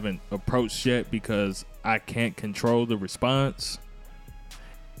I haven't approached yet because I can't control the response,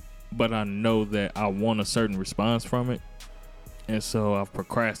 but I know that I want a certain response from it, and so I've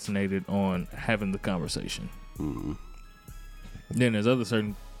procrastinated on having the conversation. Mm-hmm. Then there's other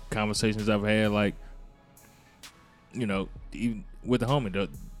certain conversations I've had, like, you know, even with the homie, the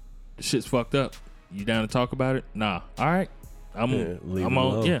shit's fucked up. You down to talk about it? Nah. All right. I'm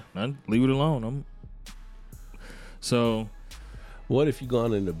on. Yeah, leave it alone. So, what if you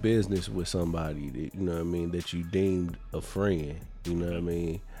gone into business with somebody that, you know what I mean, that you deemed a friend, you know what I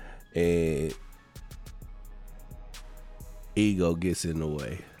mean, and ego gets in the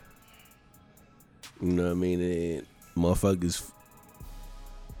way, you know what I mean, and motherfuckers,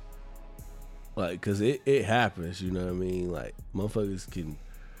 like, cause it happens, you know what I mean, like, motherfuckers can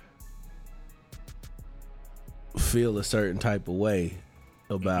feel a certain type of way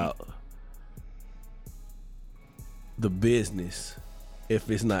about the business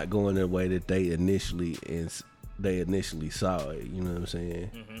if it's not going the way that they initially saw it, you know what I'm saying?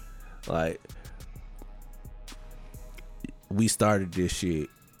 Like, we started this shit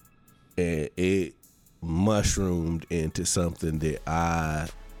and it mushroomed into something that I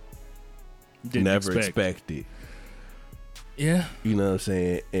never expected. yeah, You know what I'm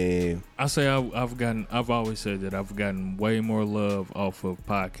saying? And I say I've always said that I've gotten way more love off of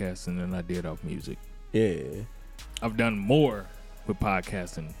podcasting than I did off music. yeah, I've done more with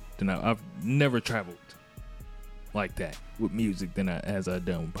podcasting than I've never traveled like that with music than as I've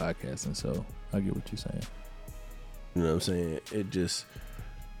done with podcasting. So I get what you're saying. you know what I'm saying? It just,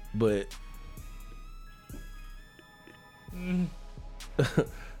 but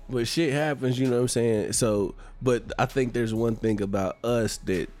but shit happens, you know what I'm saying? So, but I think there's one thing about us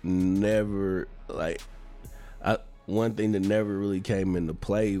that never, like, one thing that never really came into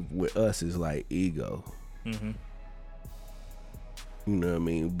play with us is like ego. Mm-hmm. You know what I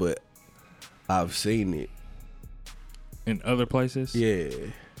mean? But I've seen it In other places? Yeah.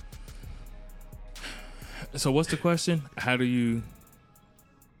 So what's the question? How do you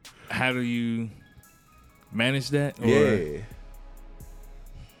manage that? Or Yeah.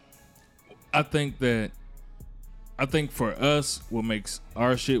 I think for us, what makes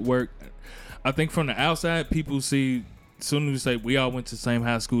our shit work, I think from the outside, people see, as soon as we say we all went to the same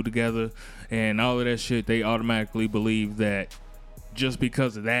high school together and all of that shit, they automatically believe that just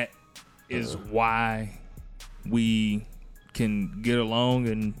because of that is why we can get along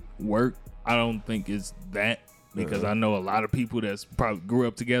and work. I don't think it's that, because I know a lot of people that's probably grew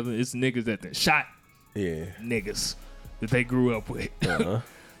up together. It's niggas that shot niggas that they grew up with.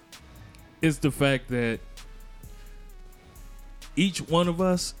 It's the fact that each one of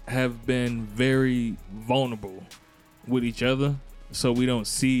us have been very vulnerable with each other, so we don't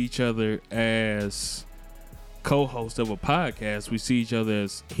see each other as co-hosts of a podcast. We see each other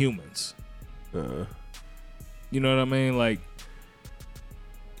as humans. You know what I mean? Like,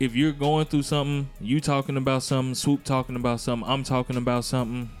 if you're going through something, you talking about something, Swoop talking about something, I'm talking about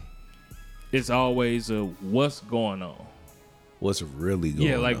something, it's always a what's going on. What's really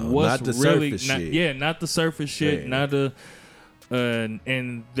going on? Yeah, like what's not the really surface shit. Yeah, not the surface shit, Yeah. not the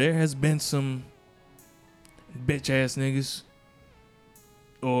and there has been some bitch ass niggas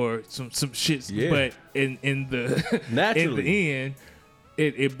or some shits, Yeah. but in the Naturally. in the end,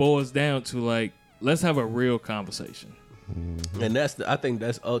 it boils down to like, let's have a real conversation. And I think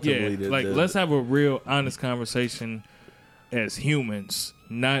that's ultimately Let's have a real honest conversation as humans,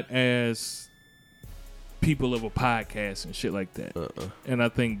 not as people of a podcast and shit like that. And I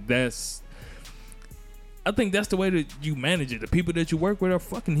think that's the way that you manage it. The people that you work with are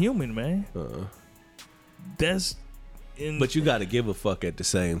fucking human, man. But you got to give a fuck at the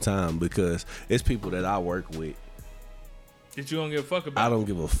same time, because it's people that I work with. That you don't give a fuck about. I don't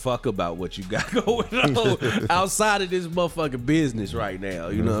give a fuck about what you got going on outside of this motherfucking business right now.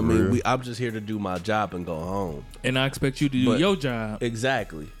 You know what I mean? I'm just here to do my job and go home. And I expect you to do your job.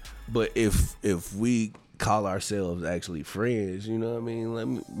 Exactly. But if we call ourselves actually friends, you know what I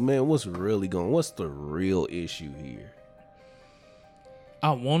mean? Man, what's the real issue here?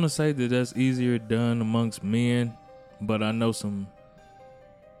 I want to say that that's easier done amongst men, but I know some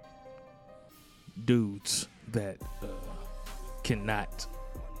dudes that cannot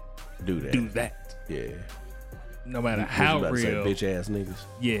do that. Yeah. No matter how real, bitch ass niggas.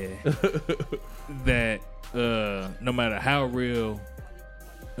 Yeah. That no matter how real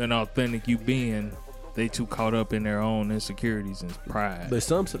and authentic you being, they too caught up in their own insecurities and pride. But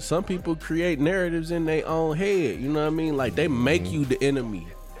some people create narratives in their own head. You know what I mean? Like, they make you the enemy.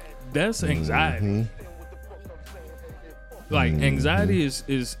 That's anxiety. Like, anxiety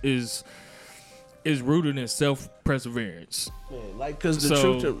is rooted in self-perseverance. Yeah, like, because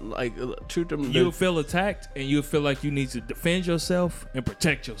the truth, you'll feel attacked and you'll feel like you need to defend yourself and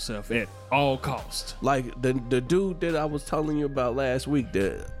protect yourself at all costs. Like the dude that I was telling you about last week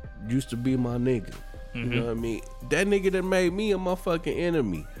that used to be my nigga. You know what I mean? That nigga that made me a motherfucking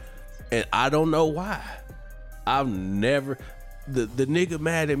enemy. And I don't know why. I've never... The nigga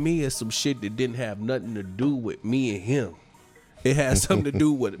mad at me is some shit that didn't have nothing to do with me and him. It has something to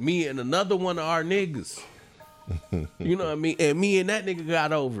do with me and another one of our niggas. You know what I mean? And me and that nigga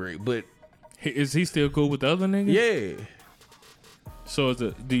got over it, but... Is he still cool with the other nigga? Yeah. So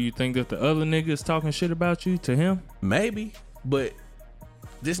do you think that the other nigga is talking shit about you to him? Maybe, but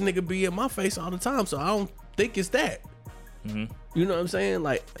this nigga be in my face all the time, so I don't think it's that. You know what I'm saying?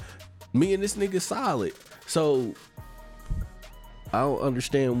 Like, me and this nigga solid. So, I don't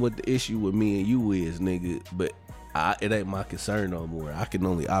understand what the issue with me and you is, nigga, but it ain't my concern no more. I can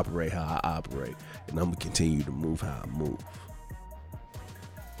only operate how I operate, and I'm gonna continue to move how I move.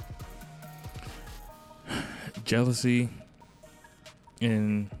 Jealousy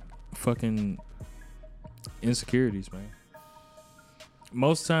and fucking insecurities, man.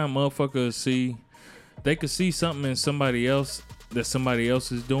 Most time motherfuckers they could see something in somebody else that somebody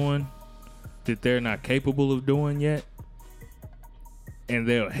else is doing that they're not capable of doing yet, and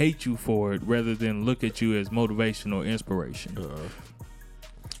they'll hate you for it rather than look at you as motivation or inspiration.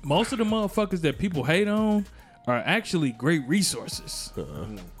 Most of the motherfuckers that people hate on are actually great resources.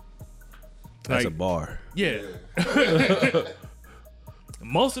 That's a bar. Yeah.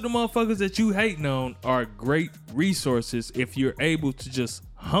 Most of the motherfuckers that you hating on are great resources if you're able to just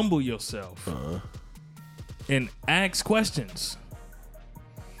humble yourself and ask questions.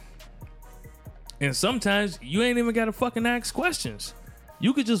 And sometimes you ain't even got to fucking ask questions.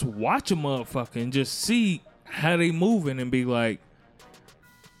 You could just watch a motherfucker and just see how they moving and be like,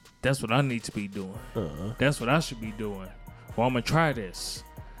 that's what I need to be doing. That's what I should be doing. Well, I'm going to try this.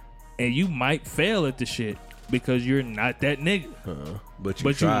 And you might fail at the shit because you're not that nigga. But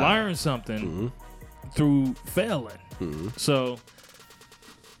you learn something through failing. So,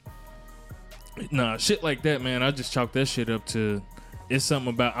 nah, shit like that, man, I just chalk that shit up to, it's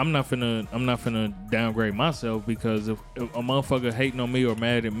something about, I'm not finna downgrade myself because if a motherfucker hating on me or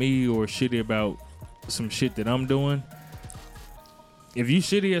mad at me or shitty about some shit that I'm doing, if you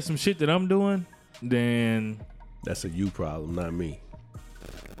shitty at some shit that I'm doing, then that's a you problem, not me.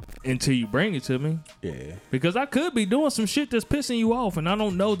 Until you bring it to me. Yeah. Because I could be doing some shit that's pissing you off and I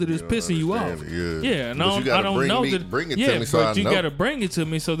don't know that it's pissing you off. Yeah, and I don't know that. Bring it to me so I know. But you gotta bring it to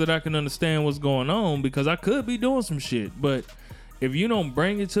me so that I can understand what's going on, because I could be doing some shit. But if you don't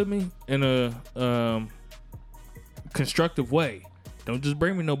bring it to me in a constructive way, don't just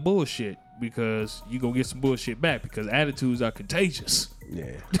bring me no bullshit. because you gonna get some bullshit back because attitudes are contagious.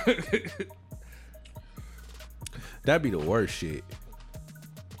 Yeah. That'd be the worst shit.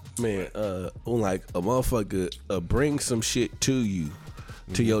 Man, like a motherfucker bring some shit to you,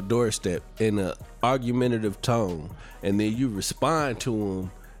 to your doorstep in an argumentative tone, and then you respond to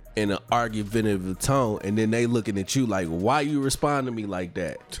them in an argumentative tone, and then they looking at you like, why you respond to me like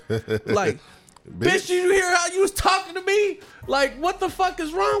that? Like, bitch, did you hear how you was talking to me? Like, what the fuck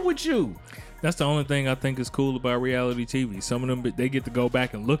is wrong with you? That's the only thing I think is cool about reality TV. Some of them, they get to go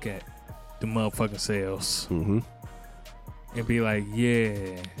back and look at the motherfucking sales. Mm-hmm. And be like,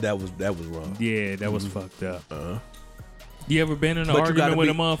 yeah. That was wrong. Yeah, that was fucked up. You ever been in an But argument with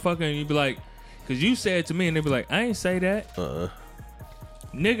a motherfucker and you be like, because you said it to me and they be like, I ain't say that.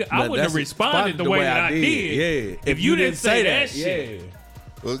 Nigga, I wouldn't have responded the way that I did. Yeah. If you didn't say that shit. Yeah.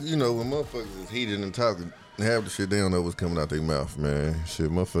 Well, you know, when motherfuckers is heated and talking, half the shit they don't know what's coming out their mouth, man.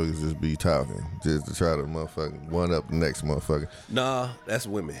 Shit, motherfuckers just be talking just to try to motherfucking one up the next motherfucker. Nah, that's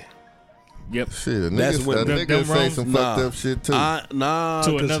women. Yep. Shit, That's niggas, when a them nigga say wrong- some nah. fucked up shit too. Nah.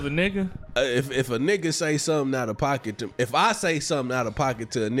 To 'cause, another nigga? if a nigga say something out of pocket to, if I say something out of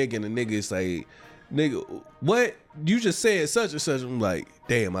pocket to a nigga and the nigga say, nigga, what? You just said such and such. I'm like,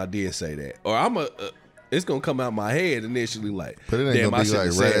 damn, I did say that. Or it's gonna come out my head initially like, But it ain't damn, gonna I be like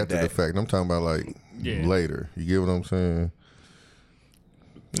shouldn't right said after that. the fact. I'm talking about like later. You get what I'm saying?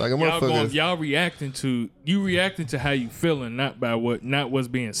 Like a motherfucker. Y'all reacting to how you feeling, not what's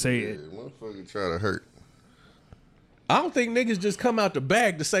being said. Motherfucker try to hurt. I don't think niggas just come out the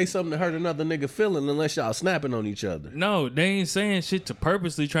bag to say something to hurt another nigga feeling unless y'all snapping on each other. No, they ain't saying shit to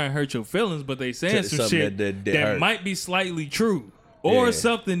purposely try and hurt your feelings, but they saying some shit that that hurt. might be slightly true. Or Yeah.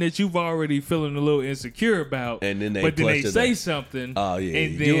 something that you've already feeling a little insecure about, And then they but then they clutch it say up. something. Oh, yeah,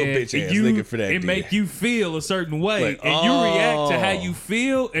 and you a then bitch ass nigga for that, It then. make you feel a certain way, Like, and you react to how oh. you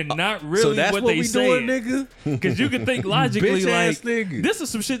feel, and not really So that's what what they we saying. doing, nigga? Because you can think logically, Bitch like, ass nigga. this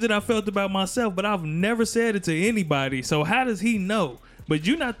is some shit that I felt about myself, but I've never said it to anybody. So how does he know? But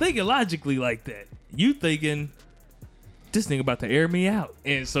you're not thinking logically like that. You thinking, this nigga about to air me out,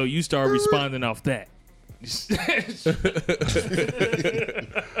 and so you start responding off that.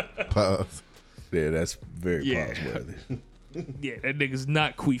 Pause. Yeah, that's very Yeah. pause-worthy. Yeah, that nigga's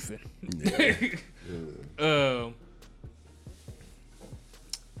not queefing.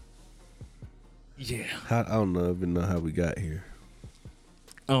 Yeah. I don't even know how we got here.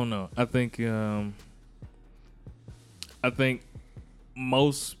 I don't know. I think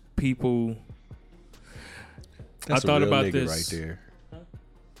most people. That's I thought a real about nigga this right there.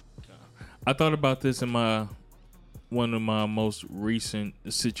 I thought about this in one of my most recent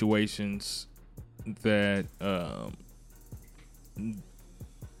situations that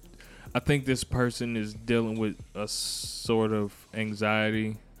I think this person is dealing with a sort of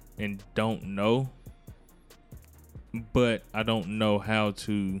anxiety and don't know, but I don't know how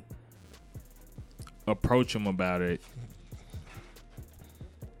to approach them about it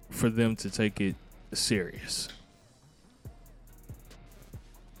for them to take it serious.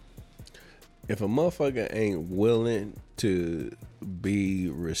 If a motherfucker ain't willing to be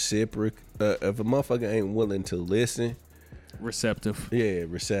reciprocal, if a motherfucker ain't willing to listen, Receptive. yeah,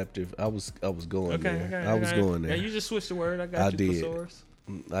 receptive. I was going there. I was going there. Yeah, you just switched the word. I got I you. did. Thesaurus.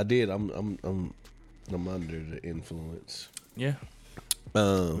 I did. I'm under the influence. Yeah.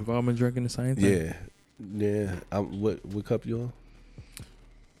 We've all been drinking the same thing. Yeah. What cup you on?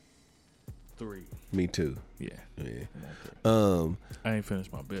 3. Me too. Yeah. Yeah. I ain't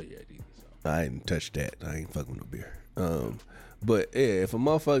finished my bill yet either. So. I ain't touched that. I ain't fucking no beer. But yeah, if a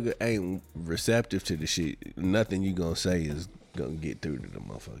motherfucker ain't receptive to the shit, nothing you gonna say is gonna get through to the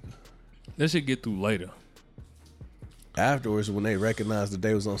motherfucker. That should get through later. Afterwards, when they recognized that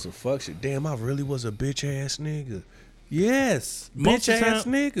they was on some fuck shit, damn, I really was a bitch ass nigga. Yes, bitch ass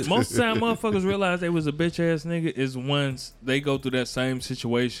nigga. Most of the time, motherfuckers realize they was a bitch ass nigga is once they go through that same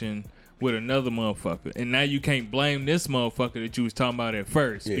situation with another motherfucker, and now you can't blame this motherfucker that you was talking about at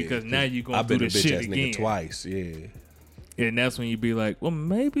first because now you going through the shit ass again. nigga twice. Yeah, and that's when you be like, well,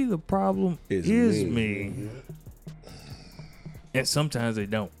 maybe the problem is me. And sometimes they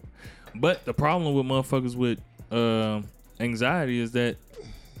don't. But the problem with motherfuckers with anxiety is that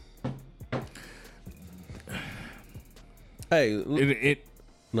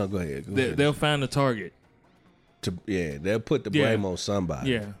no, go ahead. They'll find a target. They'll put the blame on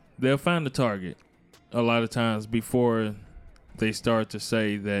somebody. Yeah, they'll find a target a lot of times before they start to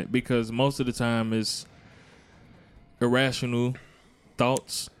say that, because most of the time it's irrational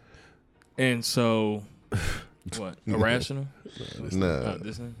thoughts, and so what? Irrational? Nah.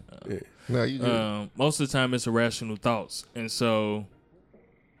 No, you good. Most of the time it's irrational thoughts, and so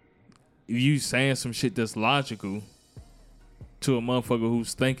if you saying some shit that's logical to a motherfucker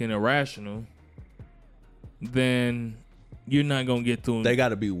who's thinking irrational, then you're not gonna get through. They got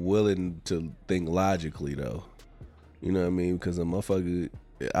to be willing to think logically, though. You know what I mean? Because a motherfucker,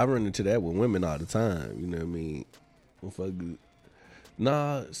 I run into that with women all the time. You know what I mean? Motherfucker,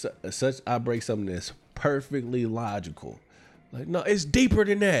 nah, I break something that's perfectly logical. Like, no, it's deeper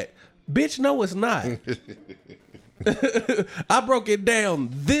than that. Bitch, no, it's not. I broke it down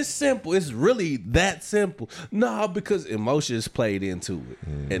this simple. It's really that simple. No, because emotions played into it.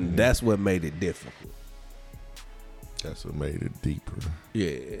 And that's what made it difficult. That's what made it deeper.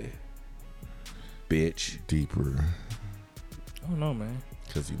 Yeah. Bitch. Deeper. I don't know, man.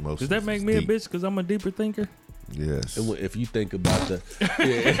 Because emotions. Does that make me a bitch because I'm a deeper thinker? Yes. And if you think about the...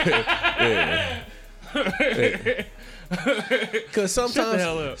 yeah. Cause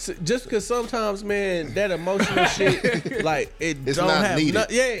sometimes, just because sometimes, man, that emotional shit, like it's don't have,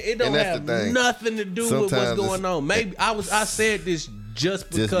 it don't have nothing to do with what's going on. Maybe I said this just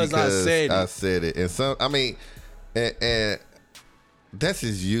because I said it, and and that's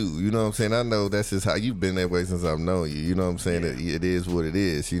just you. You know what I'm saying? I know that's just how you've been that way since I've known you. You know what I'm saying? Yeah. It is what it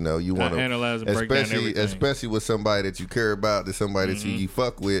is. You know, you want to analyze and break down everything, especially with somebody that you care about, that somebody that you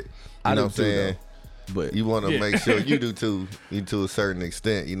fuck with. You know what I'm saying? But you want to make sure you do too, to a certain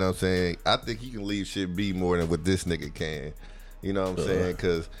extent. You know what I'm saying? I think you can leave shit be more than what this nigga can. You know what I'm saying?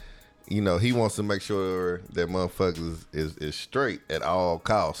 Because, you know, he wants to make sure that motherfuckers is straight at all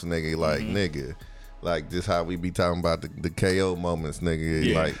costs, nigga. Like, nigga. Like, this how we be talking about the KO moments, nigga.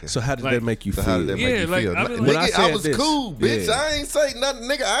 Yeah. Like, so how did that make you feel? How did that make you feel? Nigga, I was cool, bitch. I ain't say nothing,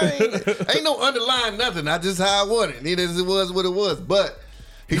 nigga. I ain't no underlying nothing. I just how I wanted. It was what it was. But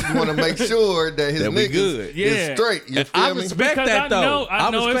he just want to make sure that his niggas is straight. You feel me? Respect that, though. I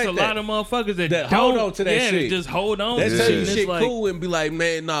know it's a lot of motherfuckers that hold on to that shit. Just hold on. That to tell you shit cool and be like,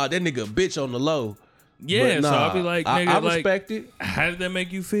 man, nah, that nigga a bitch on the low. Yeah, nah, so I'll be like, nigga, I respect it. How did that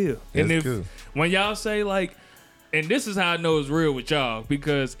make you feel? And when y'all say like, and this is how I know it's real with y'all,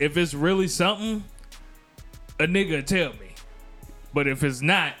 because if it's really something, a nigga will tell me. But if it's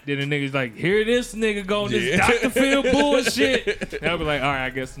not, then the nigga's like, here this nigga going this Dr. Phil bullshit. And I'll be like, all right, I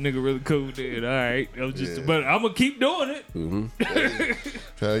guess the nigga really cool dude. All right. But I'm going to keep doing it.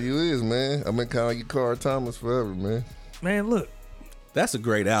 How you is, man. I'm going to call you Carl Thomas forever, man. Man, look. That's a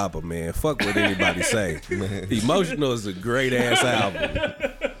great album, man. Fuck what anybody say. Emotional is a great ass album.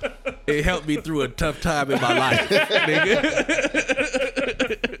 It helped me through a tough time in my life, nigga.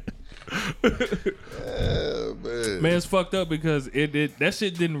 Man, it's fucked up because that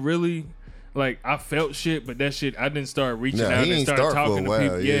shit didn't really, like, I felt shit, but that shit, I didn't start reaching out and start talking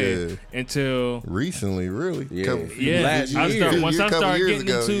to people. Until recently, really. Once I started getting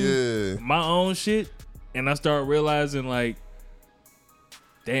into my own shit, and I started realizing, like,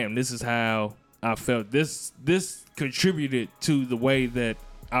 damn, this is how I felt. This contributed to the way that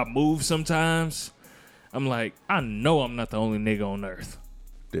I move sometimes. I'm like, I know I'm not the only nigga on earth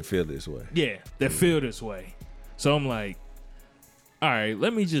that feel this way. Yeah, that feel this way. So I'm like, all right,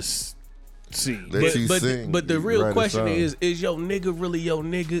 let me just see. But the real question is your nigga really your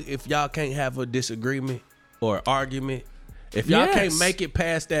nigga if y'all can't have a disagreement or argument? If y'all can't make it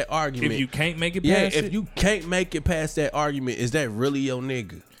past that argument. If you can't make it past if you can't make it past that argument, is that really your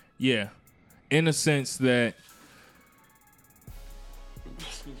nigga? Yeah. In a sense that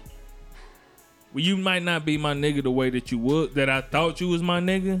you might not be my nigga the way that I thought you was my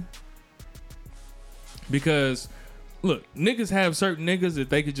nigga. Because, look, niggas have certain niggas that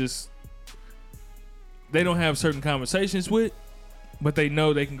they don't have certain conversations with, but they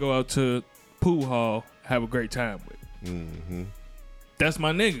know they can go out to pool hall, have a great time with. Mm-hmm. That's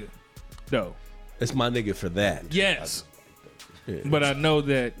my nigga, though. It's my nigga for that. Yes. But I know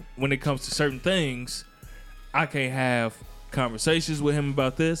that when it comes to certain things, I can't have conversations with him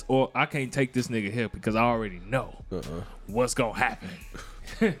about this, or I can't take this nigga here because I already know what's gonna happen.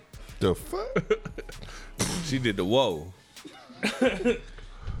 The fuck? She did the whoa.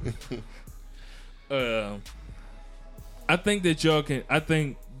 I think that I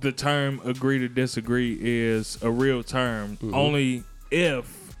think the term agree to disagree is a real term only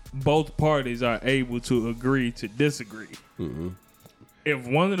if both parties are able to agree to disagree. If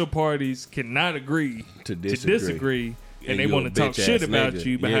one of the parties cannot agree to disagree and they want to talk shit about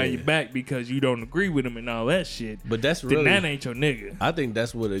you behind your back because you don't agree with them and all that shit, but that's then that ain't your nigga. I think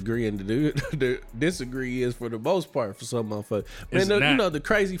that's what agreeing to disagree is for the most part for some motherfuckers. Man, you know the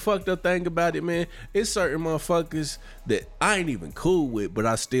crazy fucked up thing about it, man, it's certain motherfuckers that I ain't even cool with, but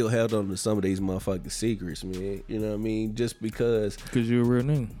I still held on to some of these motherfucking secrets, man. You know what I mean? Just because you're a real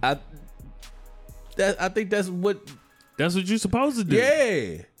nigga. I think that's what you're supposed to do.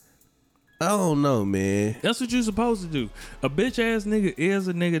 Yeah. I don't know, man. That's what you're supposed to do. A bitch ass nigga is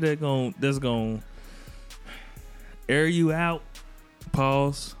a nigga that's gonna air you out.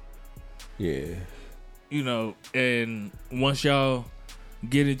 Pause. Yeah. You know, and once y'all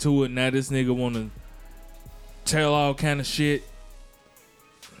get into it, now this nigga wanna tell all kind of shit.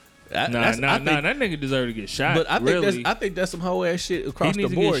 That nigga deserve to get shot. But I think that's some hoe ass shit across the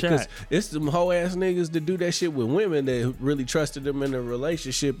board, because shot. it's some hoe ass niggas that do that shit with women that really trusted them in a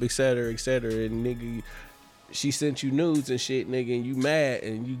relationship, et cetera, and nigga, she sent you nudes and shit, nigga, and you mad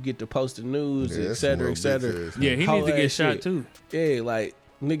and you get to post the nudes, et cetera, et cetera. Yeah, he needs to get shot shit. Too. Yeah, like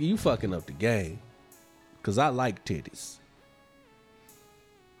nigga, you fucking up the game. Cause I like titties.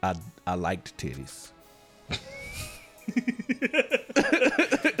 I liked titties.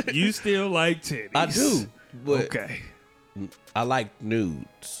 You still like titties? I do. But okay. I like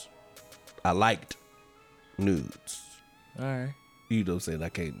nudes. I liked nudes. All right. You know what I'm saying? I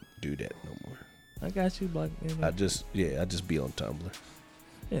can't do that no more. I got you, Black. I just be on Tumblr.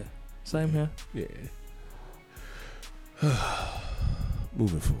 Yeah. Same here. Yeah.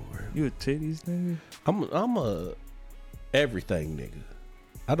 Moving forward. You a titties nigga? I'm a everything nigga.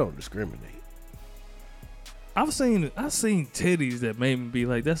 I don't discriminate. I've seen titties that made me be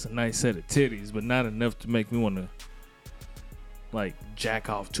like, that's a nice set of titties, but not enough to make me want to like jack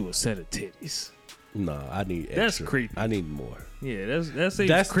off to a set of titties. No, I need extra. That's creepy. I need more. Yeah, that's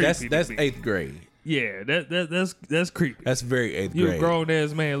creepy. That's 8th grade. Yeah, that's creepy. That's very 8th grade. You a grown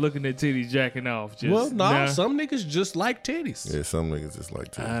ass man looking at titties jacking off. Just, some niggas just like titties. Yeah, some niggas just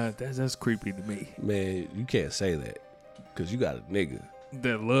like titties. That's creepy to me. Man, you can't say that because you got a nigga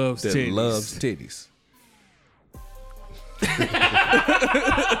that loves titties.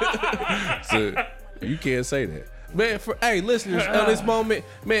 So you can't say that. Man, hey, listeners, on this moment,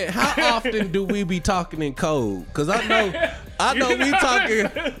 man, how often do we be talking in code? Because I know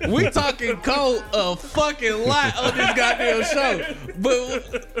we talking code a fucking lot on this goddamn show.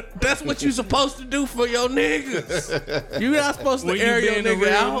 But that's what you supposed to do for your niggas. You not supposed to air your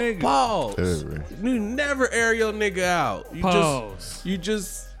nigga out. Nigga. Pause. You never air your nigga out. You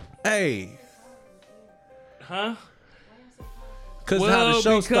just, hey. Huh? Because how the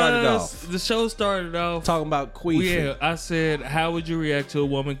show started off. The show started off talking about queefing. Yeah, I said, how would you react to a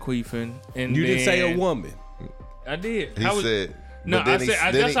woman queefing? And you didn't say a woman. I did. He said. No, I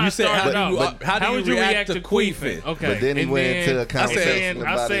said that's how I started off. How would you react to queefing? Okay. But then he went into a conversation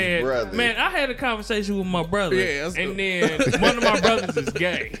about his brother. Man, I had a conversation with my brother. Yeah, and then one of my brothers is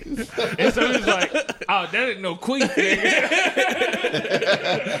gay. And so he was like, oh, that ain't no queefing.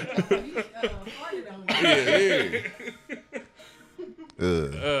 Yeah.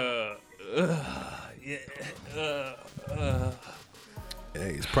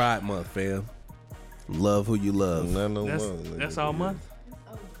 Hey, it's Pride Month, fam. Love who you love. That's all month?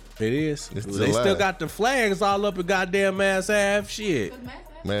 It is. They still got the flags all up in goddamn Mass Ave shit.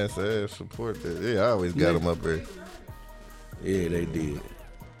 Mass Ave support that. Yeah, I always got them up there. Yeah, they did.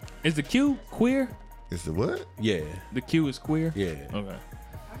 Is the Q queer? Is the what? Yeah. The Q is queer? Yeah. Okay.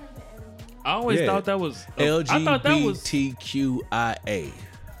 I always thought that was LGBTQIA. I thought that was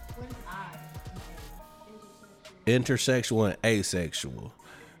intersexual and asexual.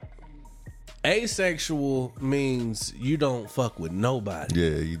 Asexual means you don't fuck with nobody.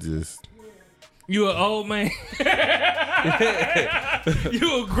 Yeah, you an old man.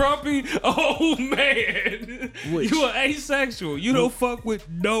 You a grumpy old man. You an asexual. You don't fuck with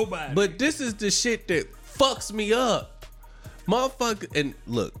nobody. But this is the shit that fucks me up. Motherfucker, and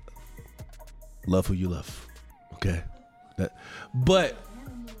look, love who you love. Okay? But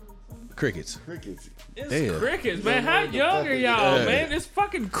crickets. It's crickets, man. How young are y'all, man? It's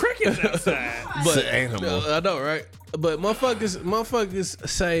fucking crickets outside. But it's an animal. I know, right? But motherfuckers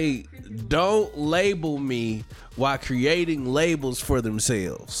say, don't label me while creating labels for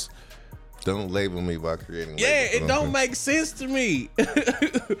themselves. Don't label me while creating labels. Yeah, it don't make sense to me.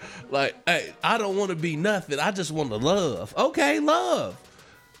 Like, hey, I don't want to be nothing. I just want to love. Okay, love.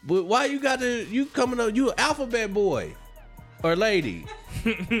 But why you coming up, you an alphabet boy or lady?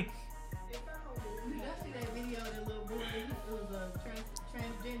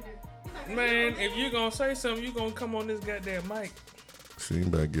 Man, if you gonna say something, you gonna come on this goddamn mic. She ain't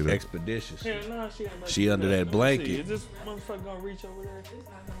about to get up. Expeditious. Yeah, no, she under that blanket. Is this motherfucker gonna reach over there?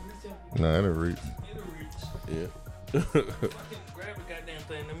 Nah, it'll reach. Yeah. Grab a goddamn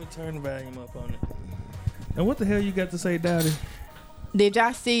thing. Let me turn the volume up on it. And what the hell you got to say, Dowdy? Did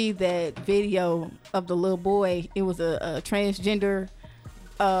y'all see that video of the little boy? It was a transgender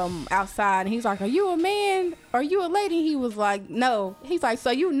outside, and he's like, "Are you a man? Are you a lady?" He was like, "No." He's like,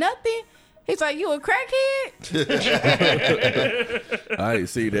 "So you nothing?" He's like, you a crackhead? I didn't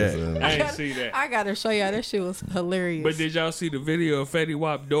see that. I didn't see that. I gotta show y'all. That shit was hilarious. But did y'all see the video of Fetty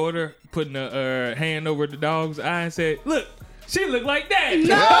Wap's daughter putting a hand over the dog's eye and said, "Look, she look like that."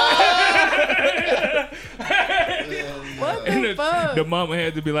 what And the fuck? the mama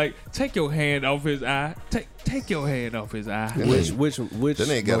had to be like, "Take your hand off his eye. Take your hand off his eye." Which? That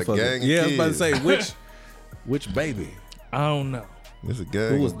nigga got a motherfucker? gang of Yeah, I was about to kids. say which baby? I don't know. It's a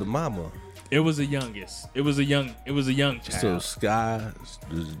gang. Who was the mama? It was the youngest. It was a young child. So Sky,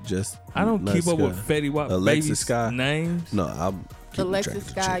 just I don't keep up with Fetty Wap Alexis babies' Sky names. No, I'm keeping Alexis track of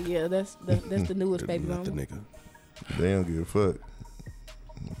the Sky, chick. yeah, that's the newest baby Not the mama. nigga. They don't give a fuck.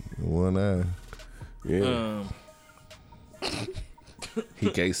 One eye. Yeah, he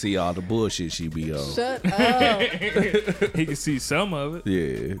can't see all the bullshit she be on. Shut up. He can see some of it,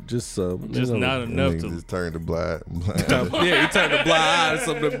 Yeah, just some. just not enough Nigga to. just turned the blind. Yeah, he turned the blind eye to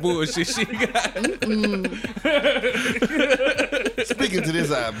some of the bullshit she got. Speaking to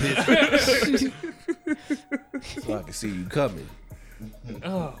this eye, bitch. So I can see you coming.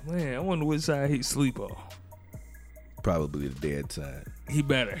 Oh man, I wonder which side he sleep on. Probably the dead side. He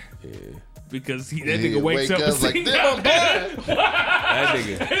better Yeah, because that He nigga wakes wake up and like, see damn, I'm blind. that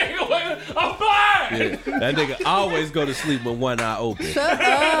nigga. I'm blind. Yeah, that nigga always go to sleep with one eye open. Shut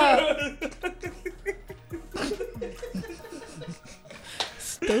up.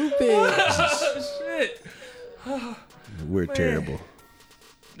 Stupid. Shit. We're terrible.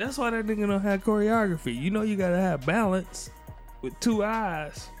 That's why that nigga don't have choreography. You know you gotta have balance with two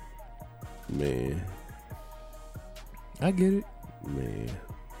eyes. Man, I get it. man.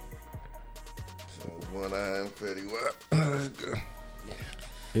 So one eye and Fetty Wap.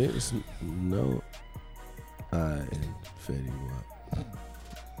 It's no I in Fetty Wap.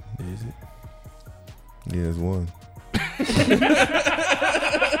 Is it? Yeah, it's one.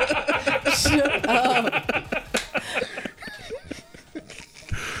 Shut up.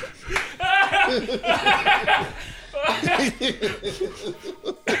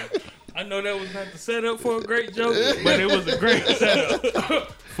 I know that was not the setup for a great joke, but it was a great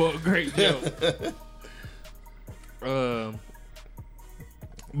setup for a great joke.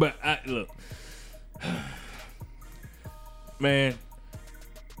 But I look, man.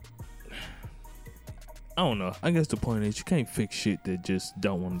 I don't know. I guess the point is you can't fix shit that just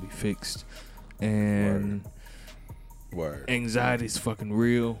don't want to be fixed, and Word. anxiety's fucking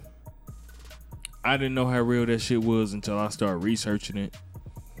real. I didn't know how real that shit was until I started researching it.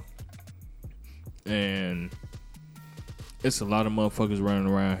 And it's a lot of motherfuckers running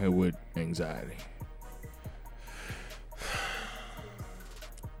around here with anxiety.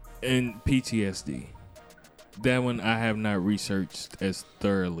 And PTSD. That one I have not researched as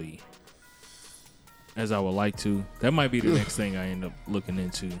thoroughly as I would like to. That might be the next thing I end up looking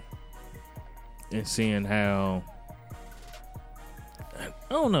into. And seeing how... I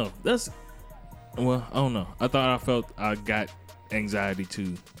don't know. Well, I don't know. I thought I felt I got anxiety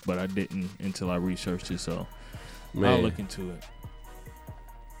too, but I didn't until I researched it. So Man, I'll look into it.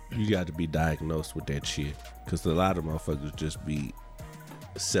 you got to be diagnosed with that shit, because a lot of motherfuckers just be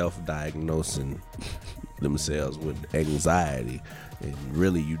self-diagnosing themselves with anxiety, and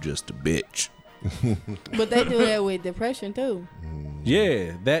really you just a bitch. But they do that with depression too.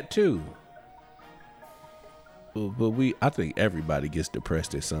 Yeah, that too. But I think everybody gets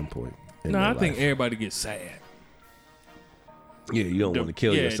depressed at some point. No, I think everybody gets sad. Yeah, you don't want to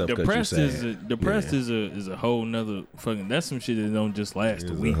kill yourself because you're sad. Depressed is a whole nother fucking. That's some shit that don't just last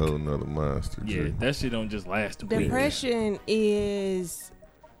a It's week. a whole nother monster. Yeah, too. that shit don't just last a week. Depression is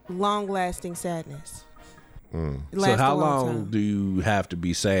long-lasting sadness. It So lasts how a long long time. do you have to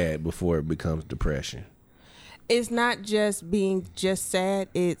be sad before it becomes depression? It's not just being just sad.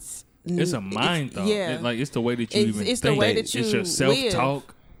 It's It's a mind thought. Yeah, It's the way that you even it's think. the way that you It's your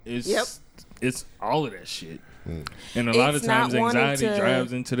self-talk. Yep. It's all of that shit. And a lot of It's not times anxiety wanting to-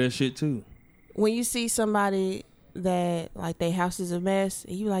 drives into that shit too. when you see somebody that like their house is a mess,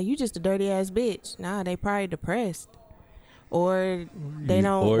 you like, you just a dirty ass bitch. Nah, they probably depressed, or they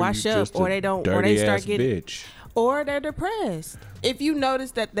don't Or wash you up, just or a they don't, or dirty they start ass getting, bitch. or they're depressed. If you notice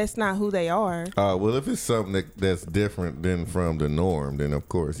that that's not who they are, Well, if it's something that's different than from the norm, then of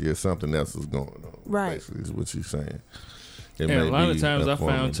course, yeah, something else is going on. Right. Basically, is what you're saying. It And may a lot of be times a I form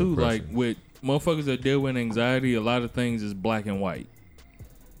found of too, like depression. with motherfuckers that deal with anxiety, a lot of things is black and white.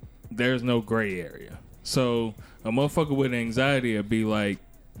 There's no gray area. So a motherfucker with anxiety would be like,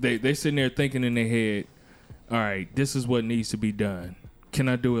 they sitting there thinking in their head, all right, this is what needs to be done. Can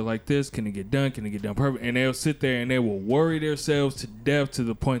I do it like this? Can it get done? Can it get done perfect? And they'll sit there and they will worry themselves to death to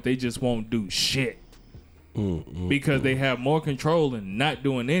the point they just won't do shit. because they have more control in not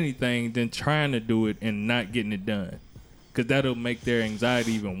doing anything than trying to do it and not getting it done. Because that'll make their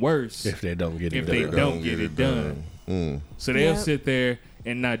anxiety even worse if they don't get it if done. they don't get it done. So they'll sit there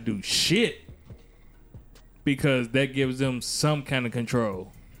and not do shit because that gives them some kind of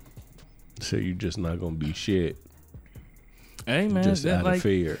control. So you're just not gonna be shit. Hey man, Just that out like, of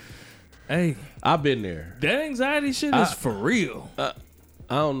fear. hey, I've been there. that anxiety shit is for real. I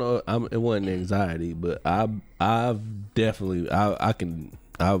don't know. It wasn't anxiety, but I've definitely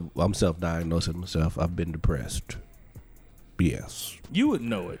I'm self-diagnosing myself. I've been depressed. Yes. You would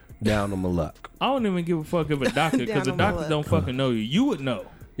know it. Down on my luck. I don't even give a fuck if a doctor, because the Down on my doctor luck. don't fucking know you. You would know.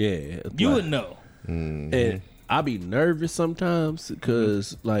 Yeah. You would know. And I be nervous sometimes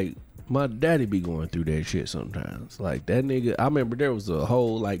because like my daddy be going through that shit sometimes. Like that nigga, I remember there was a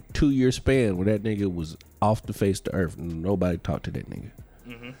whole like 2-year span where that nigga was off the face of the earth and nobody talked to that nigga.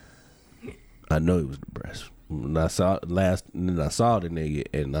 I know he was depressed. When I saw the nigga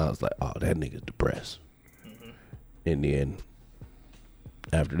and I was like, oh, that nigga's depressed. And then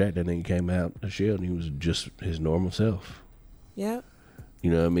after that nigga came out of the shell and he was just his normal self. Yep.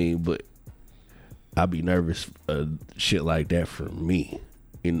 You know what I mean? But I be nervous shit like that for me.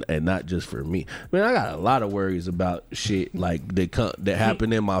 And not just for me. Man, I got a lot of worries about shit like that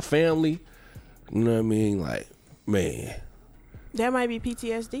happened in my family. You know what I mean? Like, man, That might be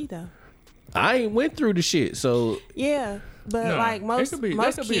PTSD though. I ain't went through the shit, so Yeah, but No, like most that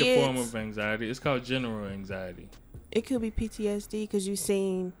most could kids, be a form of anxiety. It's called general anxiety. it could be PTSD because you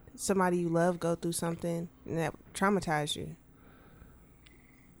seen somebody you love go through something and that traumatized you.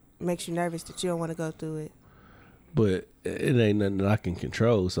 Makes you nervous that you don't want to go through it. but it ain't nothing that I can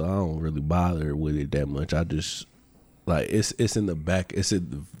control, so I don't really bother with it that much. I just like it's in the back. It's in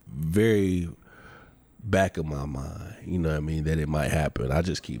the very back of my mind. You know what I mean? That it might happen. I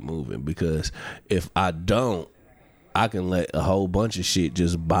just keep moving because if I don't, I can let a whole bunch of shit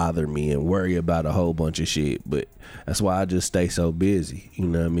just bother me and worry about a whole bunch of shit. But that's why I just stay so busy. You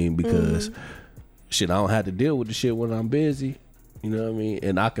know what I mean? Because shit, I don't have to deal with the shit when I'm busy. You know what I mean?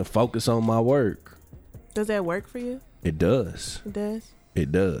 And I can focus on my work. Does that work for you? It does. It does.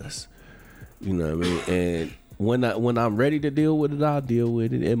 It does. You know what I mean? And when I'm ready to deal with it, I'll deal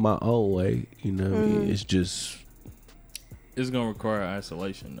with it in my own way. You know what I mean? It's just It's gonna require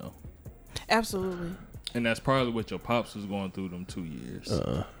isolation though, Absolutely. and that's probably what your pops was going through them 2 years.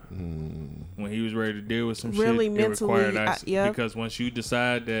 When he was ready to deal with some Really shit, mentally, it required yep. because once you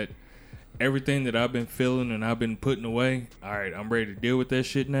decide that everything that I've been feeling and I've been putting away, all right, I'm ready to deal with that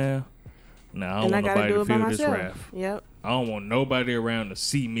shit now. Now I And don't I want gotta nobody do to it by feel this myself. wrath. Yep. I don't want nobody around to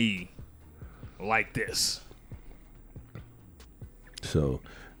see me like this. so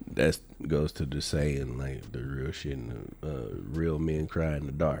that goes to the saying like the real shit. Real men cry in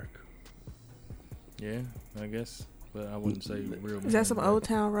the dark. Yeah, I guess, but I wouldn't say real. Is that some Old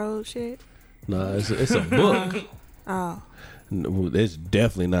Town Road shit? No, it's a book. Oh. No, it's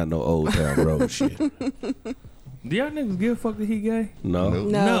definitely not no Old Town Road shit. Do y'all niggas give a fuck that he gay? No,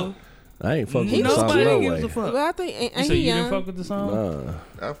 No. I ain't fucking with the song Nobody no gives way. a fuck. Well, I think ain't You say he you didn't young? fuck with the song?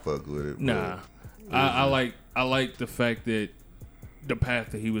 Nah. I fuck with it. Nah, I like the fact that the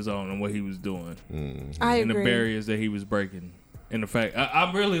path that he was on and what he was doing I and the agree. barriers that he was breaking, and the fact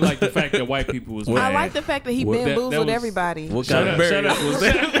I really like the fact that white people was I mad. like the fact that he What- that bamboozled was- everybody. What Shut kind up, of shut barriers up. was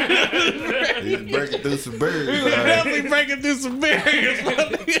that? He's breaking through some barriers. Definitely breaking through some barriers.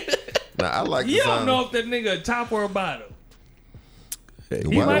 Nah, I like the You song. don't know if that nigga a top or a bottom. He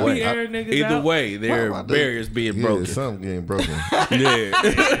Either might way, be airing niggas Either out. way, there Why are do- barriers being Yeah, broken. something getting broken. Yeah.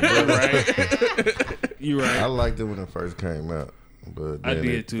 You I right. liked it when it first came out. But I then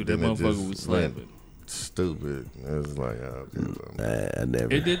did too. That then it motherfucker just was slapping. went Stupid. It was like, oh, okay, well. I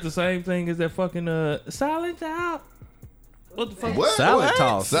never. It did the same thing as that fucking silent out. What the fuck? What? Salad What?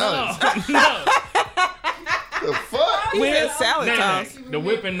 toss. Salad. No. The fuck? He said salad Nay, toss. nay. The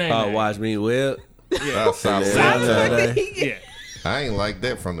whipping name. Oh, watch me whip. Oh, salad. Yeah. I ain't like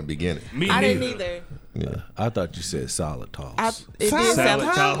that from the beginning. Me I neither. didn't either. Yeah. I thought you said salad toss. It did Salad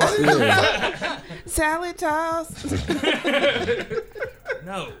toss. Salad toss.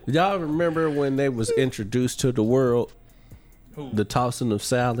 No. Y'all remember when they was introduced to the world, Who? the tossing of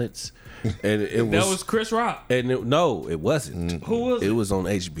salads, and it was, That was Chris Rock. and no, it wasn't. Who was It it? was on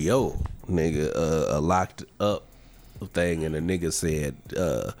HBO, nigga. A locked up thing, and the nigga said,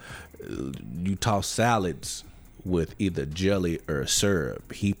 "You toss salads with either jelly or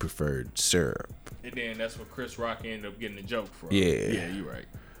syrup." He preferred syrup. And then that's what Chris Rock ended up getting the joke from. Yeah. Yeah, you're right.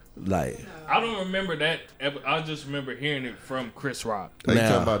 Like, I don't remember that. I just remember hearing it from Chris Rock. Are you Now-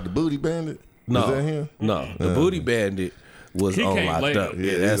 talking about the Booty Bandit? no, Is that him? no, the Booty Bandit was He on came locked later. up.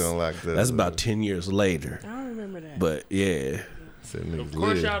 Yeah, that's he's on locked up. That's about 10 years later. I don't remember that. But yeah, Of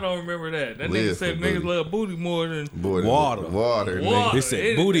course, y'all don't remember that. That Live nigga said for niggas booty. love booty more than. Water. Water. Water. he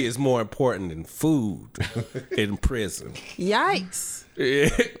said booty is more important than food in prison. Yikes. Yeah.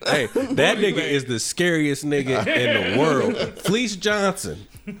 Hey, that nigga is the scariest nigga in the world. Fleece Johnson.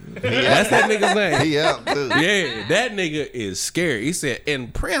 That's that nigga's name. He out too. Yeah, that nigga is scary. He said,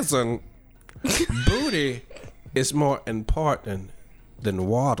 in prison, booty is more important than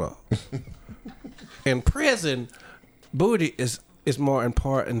water. In prison, booty is more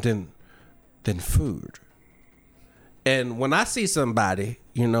important than food. And when I see somebody,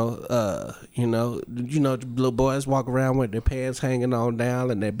 the little boys walk around with their pants hanging on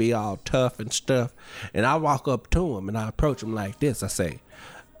down and they be all tough and stuff, and I walk up to them and I approach them like this. I say,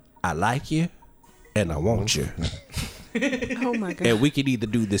 I like you and I want you. Oh my god. And we can either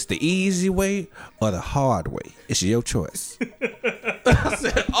do this the easy way or the hard way. It's your choice. I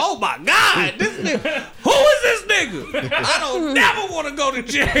said, oh my God, this nigga, who is this nigga? I don't never want to go to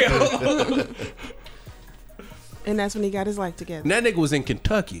jail. And that's when he got his life together. And that nigga was in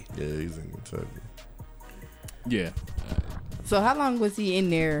Kentucky. Yeah, he's in Kentucky. Yeah. So how long was he in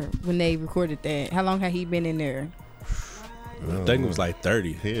there when they recorded that? How long had he been in there? I think it was like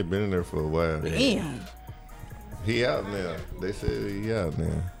 30. He had been in there for a while. Damn. He out now. They said he out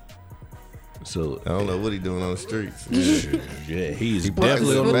now. So I don't know what he doing on the streets. yeah, he's probably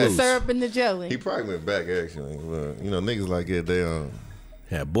definitely on the went back. loose. Syrup in the jelly. He probably went back actually. Well, niggas like that, they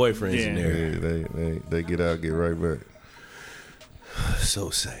Had boyfriends in there. they get out, get right back.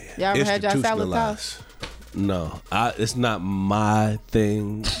 So sad. Y'all ever had y'all salad Institutionalized. No, it's not my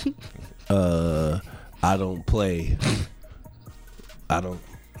thing. I don't play.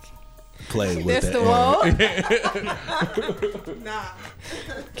 With That's that. the wall. Nah.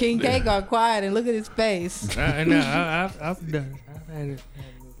 King K got quiet and look at his face. I've done it. I've had it.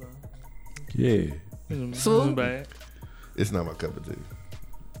 Yeah. It wasn't bad. It's not my cup of tea.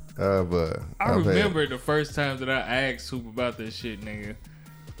 But I remember the first time that I asked Hoop about that shit, nigga.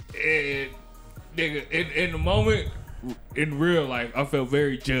 And nigga, in the moment, in real life, I felt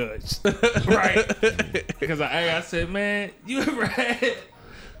very judged, right? Because I said, man, you ever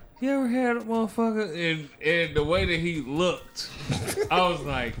had a motherfucker? And the way that he looked, I was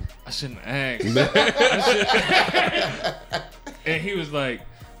like, I shouldn't have asked. And he was like,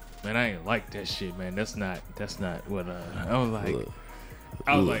 man, I ain't like that shit, man. That's not what I was like,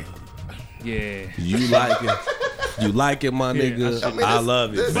 yeah. You like it. You like it, my nigga. I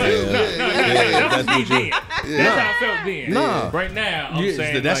love it, man. That's what you did. That's how I felt then. Nah. Right now, I'm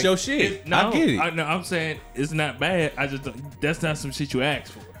saying that's like, your shit. No, I get it. I'm saying it's not bad. I just that's not some shit you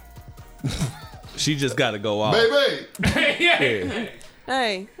asked for. She just got to go off. baby, Yeah.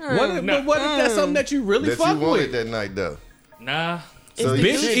 Hey. What if that's something that you really that fuck you wanted with? that night though. Nah. So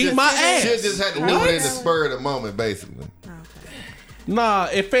Bitch, you eat my ass. She just had to do it in the spur of the moment, basically. Nah,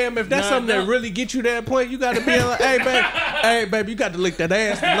 if that's something that really get you that point, you got to be like, hey, baby, you got to lick that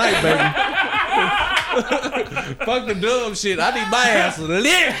ass tonight, baby. Fuck the dumb shit. I need my ass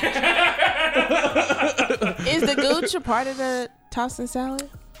licked. Is the gooch a part of the tossing salad?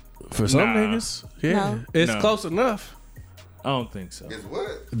 For some Nah. niggas, yeah, No. it's No. close enough. I don't think so. It's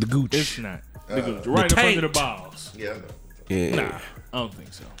what? The gooch. It's not. Nigga, right up under the balls. Yeah, I know. Yeah. Nah. I don't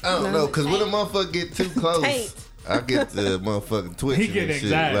think so. I don't know, cause when a motherfucker get too close, Taint. I get the motherfucking twitching He get and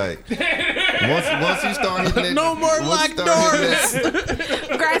shit. anxiety. Like once you start hitting that, No more once you like start hitting doors.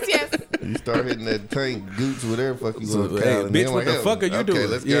 Gracias. you start hitting that tank, gooch, whatever fuck you So, want to hey, call it. bitch, Then what the hell, fuck are you okay, doing?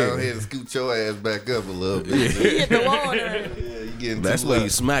 let's Yeah. go ahead and scoot your ass back up a little bit. Hit the water. Yeah, you getting That's too where low. you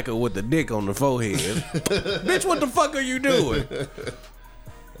smack her with the dick on the forehead. Bitch, what the fuck are you doing?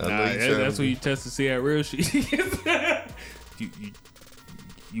 I know Nah, you that's tryna- when you test to see how real she is.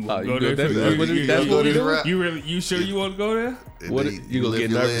 You want to you go good? there? That's what we do? You sure you want to go there? What you gonna lift get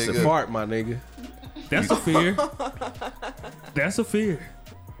your nervous leg and up. fart, my nigga? That's a fear. That's a fear.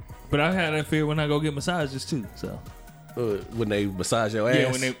 But I had that fear when I go get massages too. So When they massage your ass?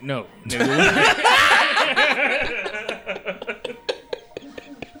 yeah, when they no.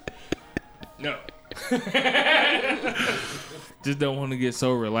 No. Just don't want to get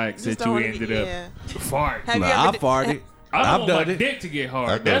so relaxed Just that don't you wanna ended get- up yeah. farting. Have you Nah, I ever farted. I I've don't want done my it. dick to get I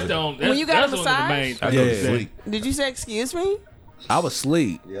hard. go That's to- the only. When you got a that's one of the main. massage? I go to Yeah. sleep. Did you say excuse me? I was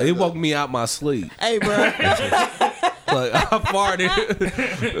asleep. Yeah, I It know. woke me out my sleep. Hey, bro. Like I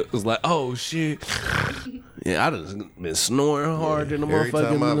farted. It was like, oh shit. Yeah, I just been snoring hard in the Every time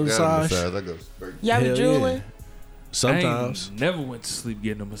motherfucking I've got a massage. massage, I go straight. Y'all be Hell drooling? yeah. Sometimes. I ain't never went to sleep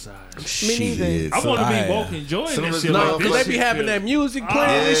getting a massage. Me neither. Shit, I want to I- be woke enjoying Some this of shit us like know this. Cause they shit be having feel- that music playing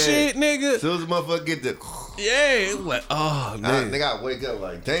and Yeah. shit, nigga. As soon as the motherfucker get the Yeah, it was like, oh, man. Nigga, I wake up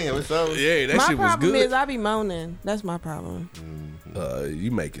like, damn, it's over. Yeah, that My shit was problem good. is I be moaning. That's my problem.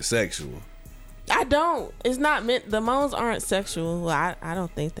 You make it sexual. I don't. It's not meant. The moans aren't sexual. Well, I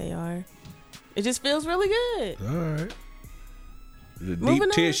don't think they are. It just feels really good. All right. The Moving deep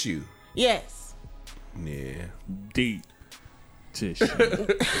on. tissue. Yes. Yeah. Deep tissue.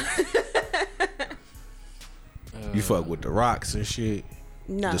 You fuck with the rocks and shit.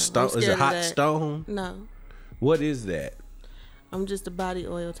 No. The stone I'm is scared it of hot that. stone? No. What is that? I'm just a body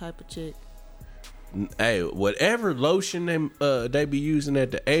oil type of chick. Hey, whatever lotion they be using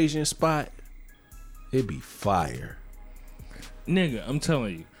at the Asian spot, it be fire. Nigga, I'm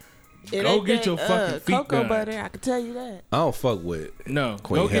telling you. It Go ain't get that, your fucking feet cocoa done. butter. I can tell you that. I don't fuck with. No,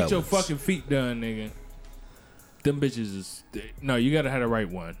 Queen go get your Helen's. fucking feet done, nigga. Them bitches is no. You gotta have the right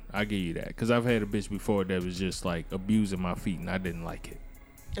one. I give you that because I've had a bitch before that was just like abusing my feet and I didn't like it.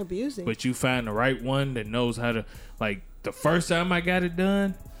 Abusing. But you find the right one that knows how to like. The first time I got it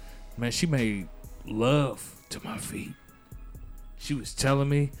done, man, she made love to my feet. She was telling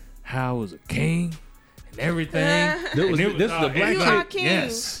me how I was a king and everything. This is the black You are chick. king.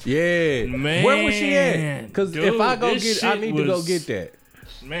 Yes, Yeah, Man, where was she at? Because if dude, I go this get, I shit need to go was- get that.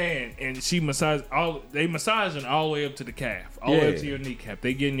 man. And she massaged all. They massaging all the way up to the calf, all the way Yeah. up to your kneecap.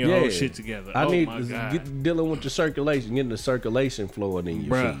 They getting your whole shit together. I oh need my to god, dealing with the circulation, getting the circulation flowing in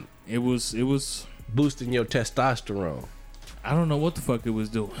your bruh. feet, It was. boosting your testosterone. I don't know what the fuck it was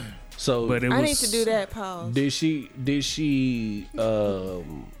doing, So, but it was. I need to do that. Pause. did she?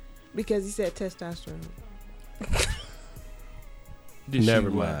 Because he said testosterone. Did she Never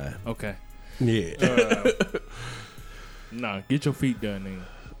what? mind. Okay. Yeah. Nah, get your feet done,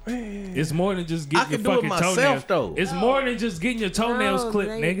 nigga. It's more than just getting I your can do it fucking myself, toenails. though. It's more than just getting your toenails No, clipped,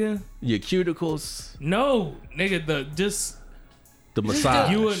 they- nigga. Your cuticles, No, nigga, the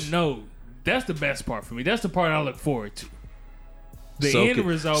massage. you would know. That's the best part for me. That's the part I look forward to. The soaking, end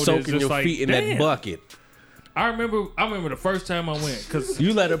result is soaking just your like, feet in damn. that bucket. I remember the first time I went because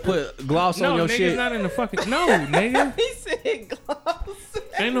You let her put gloss no, on your nigga, shit. not in the fucking no, nigga. He said gloves.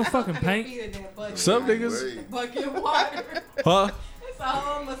 Ain't no fucking paint. In that bucket. Some niggas, Bucket of water. huh? It's a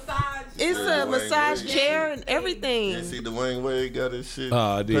whole massage. It's a massage chair and everything. You see Dwayne Wade got his shit. Oh,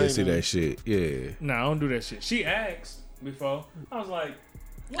 I did see painted. that shit. Yeah. Nah, I don't do that shit. She asked before. I was like,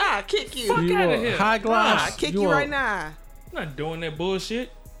 I'll kick you. fuck You out of want here. high gloss? I'll kick You you want- right now. I'm not doing that bullshit.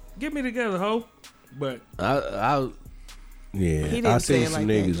 Get me together, ho. But Yeah. He didn't I say seen it some like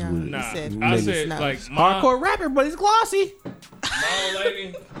that, niggas y'all. with He nah, said I niggas. said no. like my hardcore rapper, but he's glossy. old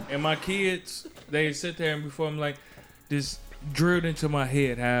lady and my kids, they sit there and before I'm like, this drilled into my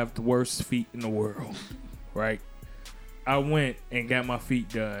head, I have the worst feet in the world, right? I went and got my feet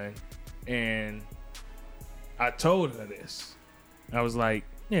done, and I told her this. I was like,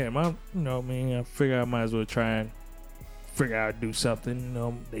 yeah, I figure I might as well try and figure out how to do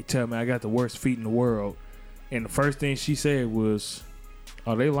something. They tell me I got the worst feet in the world, and the first thing she said was,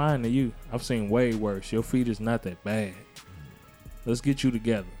 "Oh, they lying to you. I've seen way worse. Your feet is not that bad. Let's get you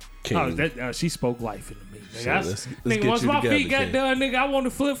together." King. She spoke life into me. Nigga, So let's nigga get once you my together, feet got King. done, nigga, I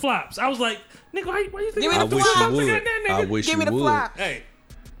wanted flip flops. I was like, nigga, why you think Give me I the wish you flops. would. That nigga. I wish Give you me the would. flop. Hey,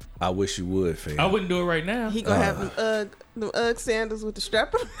 I wish you would, fam. I wouldn't do it right now. He gonna have them Ugg sandals with the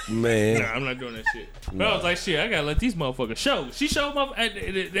strap on. Man. Nah, I'm not doing that shit. But I was like, shit, I gotta let these motherfuckers show. She showed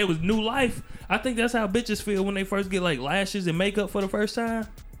there was new life. I think that's how bitches feel when they first get like lashes and makeup for the first time.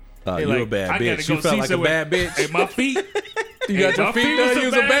 Oh, They you a like, bad I gotta bitch. go You felt see like a somewhere. bad bitch. Hey, my feet. You got your my feet done. You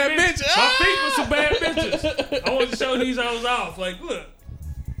was a bad bitch. My feet was some bad bitches. I want to show these I was off. Like, look.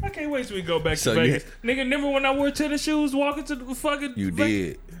 I can't wait till we go back So to you- Vegas. Nigga, remember when I wore tennis shoes walking to the fucking You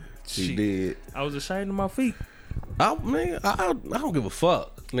did. She Shit. did. I was ashamed of my feet. I don't give a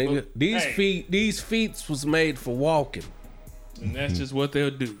fuck, nigga. These hey. these feet was made for walking. And that's just what they'll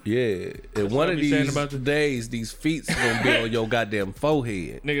do. Yeah, and what one I of be saying these about the- days, these feet's gonna be on your goddamn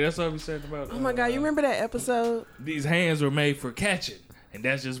forehead. Nigga, that's what we said about Oh my god, you remember that episode? these hands were made for catching. And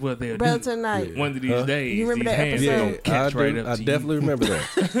that's just what they'll Brother do. tonight. One of these days, You remember these that hands episode? gonna catch right up I to definitely you. remember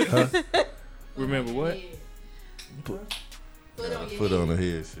that. Remember what? Foot on the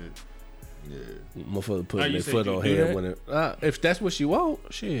head, shit. Yeah. Motherfucker Oh, putting you their said foot you on do head that? when it. If that's what she want,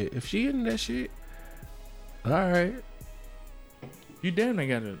 shit. If she into that shit, all right. You damn near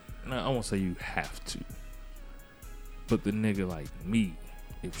gotta. No, I won't say you have to. But the nigga like me,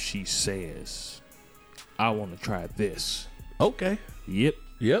 if she says, I want to try this. Okay. Yep.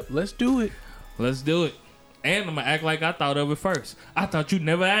 Yep. Let's do it. Let's do it. And I'm gonna act like I thought of it first. I thought you'd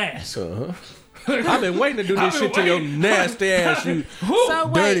never ask. I've been waiting to do I've this been shit to your waiting. nasty ass. You So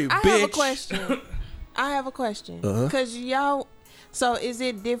wait, dirty I have a bitch. question. I have a question. Uh-huh. Cause y'all, so is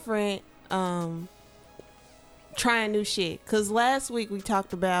it different? trying new shit. Cause last week we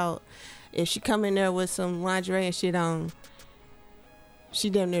talked about if she come in there with some lingerie and shit on, she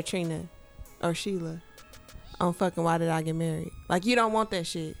damn near Trina or Sheila on fucking Why Did I Get Married? Like, you don't want that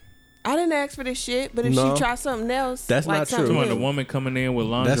shit. I didn't ask for this shit, but if No. she try something else, That's like not true. something You want the new. woman coming in with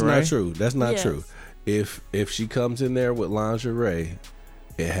lingerie? That's not true. That's not Yes. true. If she comes in there with lingerie,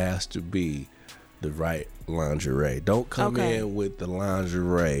 it has to be the right lingerie. Don't come Okay. in with the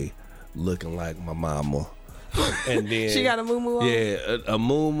lingerie looking like my mama. And then She got a moo-moo on? Yeah, a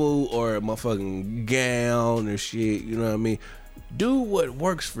moo-moo or a motherfucking gown or shit. You know what I mean? Do what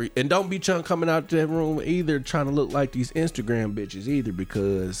works for you. And don't be coming out to that room either trying to look like these Instagram bitches either,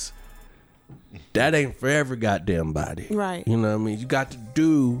 because that ain't for every goddamn body. Right. You know what I mean? You got to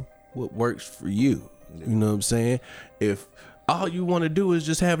do what works for you. You know what I'm saying? If all you want to do is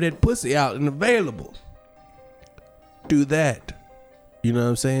just have that pussy out and available, do that. You know what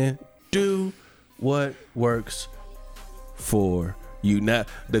I'm saying? Do what works for you. Now,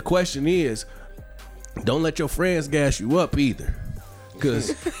 the question is, don't let your friends gas you up either.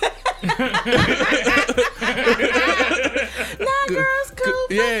 Because Nah, girls, cool.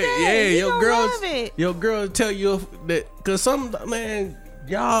 your girls tell you that, because some, man,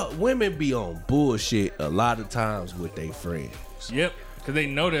 y'all women be on bullshit a lot of times with their friends. Yep, because they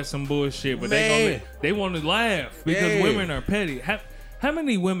know that's some bullshit, but Man. they want to laugh because Yeah. women are petty. How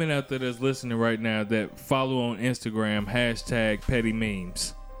many women out there that's listening right now that follow on Instagram #petty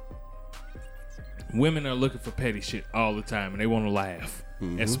memes? Women are looking for petty shit all the time, and they want to laugh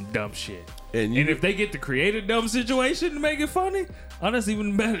at some dumb shit. And And if they get to create a dumb situation to make it funny, oh, that's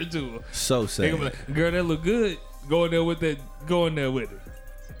even better to her. so They sad. gonna be like, girl, that look good. Go in there with that. Go in there with it.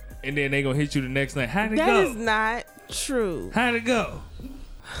 And then they gonna hit you the next night. How'd it That go? is not true. How'd it go?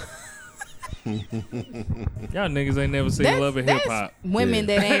 Y'all niggas ain't never seen Love and Hip Hop. Women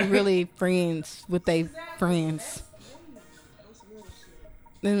that ain't really friends with their friends.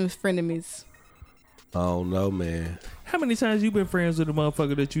 Them is frenemies. I don't know, man. How many times you been friends with a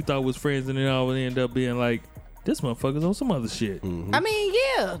motherfucker that you thought was friends and then always end up being like, this motherfucker's on some other shit? Mm-hmm. I mean,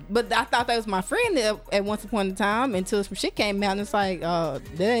 yeah, but I thought that was my friend at once upon a time until some shit came out and it's like, that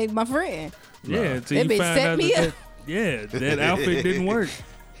ain't my friend. Yeah, until That you bitch find set out me that, up. that outfit didn't work.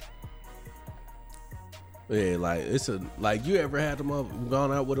 Yeah, like like you ever had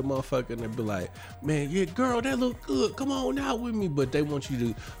gone out with a motherfucker and they be like, man, yeah, girl, that look good. Come on out with me, but they want you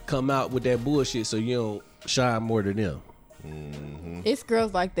to come out with that bullshit so you don't shine more than them. It's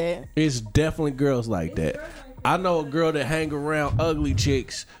girls like that. It's definitely girls like that. I know a girl that hang around ugly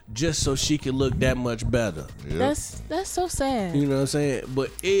chicks just so she can look that much better. That's so sad. You know what I'm saying? But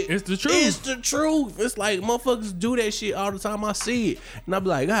It's the truth. It's the truth. It's like motherfuckers do that shit all the time. I see it, and I be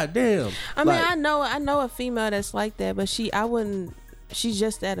like, God damn. I mean, Like, I know a female that's like that, but she's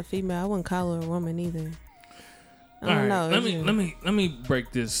just that, a female. I wouldn't call her a woman either. I don't know. Let me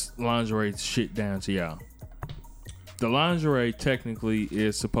break this lingerie shit down to y'all. The lingerie technically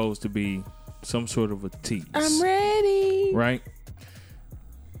is supposed to be some sort of a tease. I'm ready. Right?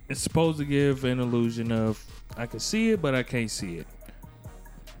 It's supposed to give an illusion of I can see it, but I can't see it.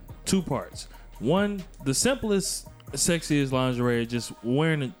 Two parts. One, the simplest, sexiest lingerie is just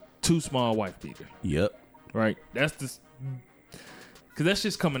wearing a too small wife beater. Yep. Right? That's the, because that's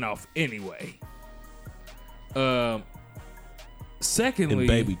just coming off anyway. Secondly, And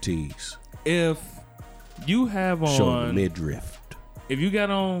baby tees. if you have Showing on, midriff. if you got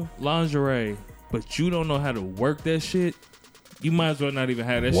on lingerie, but you don't know how to work that shit, you might as well not even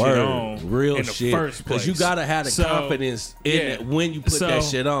have that shit on Real in the shit. first place. Because you gotta have the confidence in it when you put that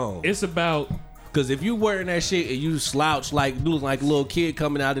shit on. It's about Because if you wearing that shit and you slouch like look like a little kid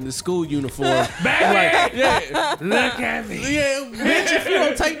coming out in the school uniform, baby. yeah, Look at me. yeah, bitch, if you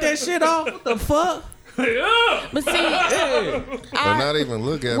don't take that shit off, what the fuck? But see, Or not even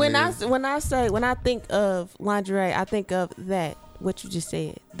look at when me. when I think of lingerie, I think of that, what you just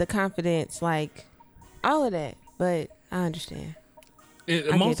said, the confidence, like all of that. But I understand.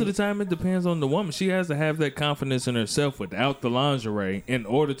 Most of get the time, it depends on the woman. She has to have that confidence in herself without the lingerie in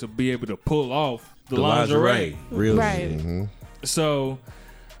order to be able to pull off the lingerie. Real Right. shit. So,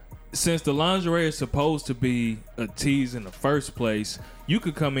 since the lingerie is supposed to be a tease in the first place, you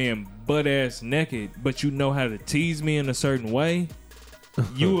could come in butt ass naked, but you know how to tease me in a certain way.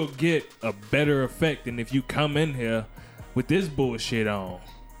 You will get a better effect than if you come in here with this bullshit on.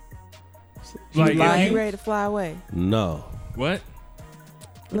 Like, Like if you you, ready to fly away? No, what?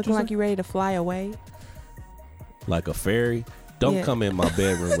 Looking like you ready to fly away? like a fairy. Don't Yeah. come in my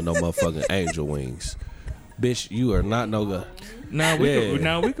bedroom with no motherfucking angel wings, bitch. You are not no good. Now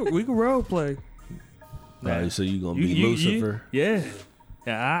we could role play. So you gonna be Lucifer? Yeah,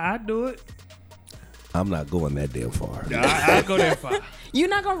 I do it. I'm not going that damn far. I go that far. You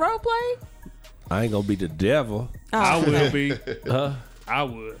not gonna role play? I ain't gonna be the devil. I will be. Huh? I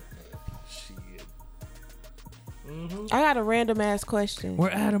would. Shit. I got a random ass question.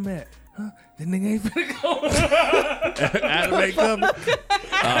 Where Adam at? Huh? The nigga ain't finna go. Adam ain't coming.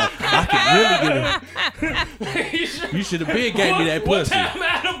 I can really get it. You should have been gave me that What pussy. time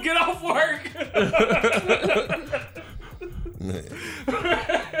Adam get off work?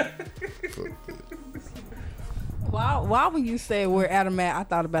 Why when you say where Adam at, I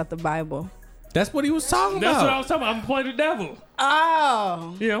thought about the Bible. That's what he was talking That's what I about. was talking about. I'm playing the devil.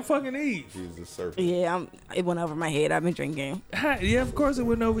 Oh. Yeah, I'm fucking Eve. He's a serpent. Yeah, it went over my head. I've been drinking. Yeah, of course it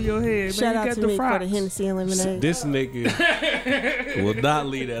went over your head. Shout Man, you out got to the me for the fries. Hennessy and lemonade. This nigga will not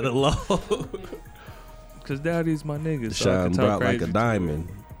leave that alone. Cause Dowdy's my nigga. So I Shine can talk bright like crazy a diamond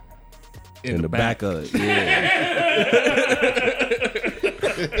in the back of it.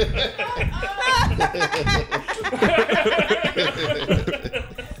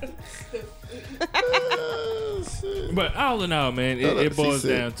 But all in all, man, it boils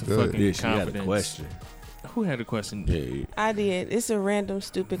down to fucking Yeah, she had confidence. a question. Who had a question? Yeah. I did. It's a random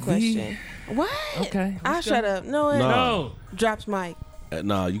stupid question. What? Okay. I let's shut go. up. No, it No. drops mic.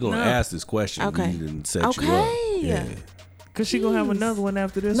 No, you gonna No. ask this question. Okay. We didn't set you Okay. up. Yeah. Cause she gonna have another one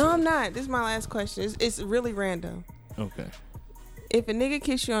after this. No, one. I'm not. This is my last question. It's really random. Okay. If a nigga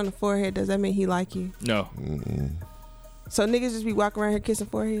kiss you on the forehead, does that mean he like you? No. So niggas just be walking around here kissing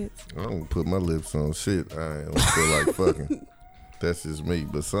foreheads? I don't put my lips on shit. I don't feel like fucking. That's just me.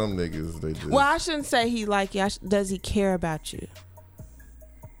 But some niggas, they just. Well, I shouldn't say he like you. Does he care about you?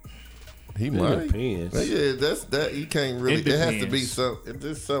 He It might. depends. Yeah, that's that. You can't really. It It has to be depends. some. It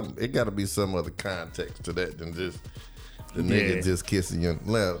just some. It got to be some other context to that than just the nigga Yeah. just kissing you.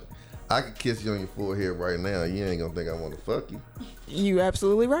 Now, I could kiss you on your forehead right now. You ain't gonna think I want to fuck you. You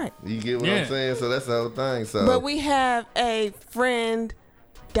absolutely right. You get what Yeah. I'm saying? So that's the whole thing. So, But we have a friend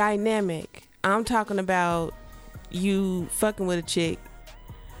dynamic. I'm talking about you fucking with a chick.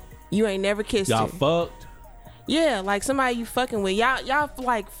 You ain't never kissed Y'all her. fucked. Yeah, like somebody you fucking with. Y'all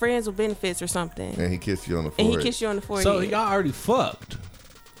like friends with benefits or something. and he kissed you on the And forehead. he kissed you on the forehead. So y'all already fucked.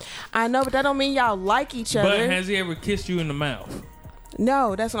 I know, but that don't mean y'all like each But other. has he ever kissed you in the mouth?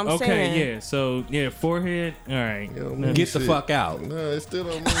 No, that's what I'm Okay, saying. yeah. So yeah, forehead. All right. You don't No. mean Get the shit. fuck out. No, it still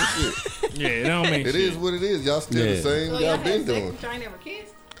don't mean shit. Yeah, it don't mean It shit. is what it is. Y'all still Yeah. the same. Y'all been doing. but y'all never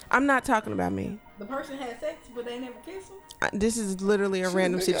kissed? I'm not talking about me. The person had sex, but they never kissed him? This is literally a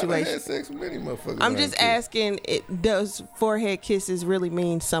random Shit, nigga, I done situation. had sex with many motherfuckers. I'm I just ain't kissed. asking, does forehead kisses really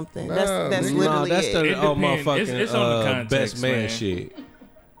mean something? Nah, That's nigga. literally No, that's it. the It old depends. motherfucking It's on the context, best man man. shit.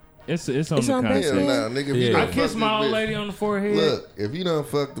 It's on It's the on context. best Hell man. nah, nigga. If Yeah. you I done kissed fucked my this old bitch- lady on the forehead. Look, if you done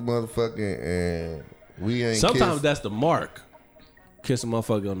fucked the motherfucking and we ain't Sometimes kissed, that's the mark. Kiss a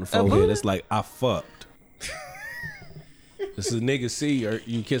motherfucker on the booty? forehead. That's like I fucked. This is nigga see or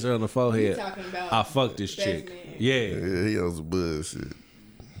you kiss her on the forehead. talking about I fucked this best chick. man. Yeah. yeah, he on some bullshit.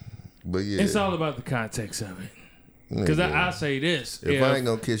 But yeah, It's all about the context of it. Because nigga, I say this. if I ain't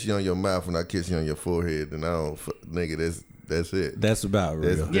gonna kiss you on your mouth and I kiss you on your forehead, then I don't, nigga. That's it. That's about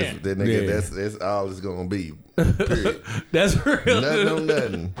real. That's, Yeah. that nigga. Yeah. That's all it's gonna be. Period. That's real. Nothing on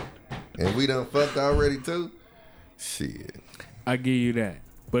nothing. And we done fucked already too. Shit. I give you that.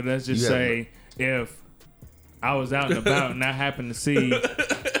 But let's just You say if I was out and about and I happened to see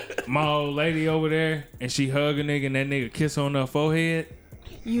my old lady over there and she hug a nigga and that nigga kiss on her forehead.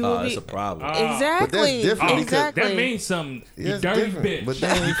 You will That's be a problem. exactly. different because- Exactly. That means something. You Yeah, it's dirty different. bitch. But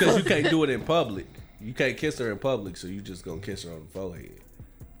then Because you can't do it in public. You can't kiss her in public, so you just gonna kiss her on the forehead.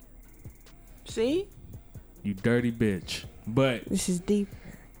 See, You dirty bitch. But this is deep.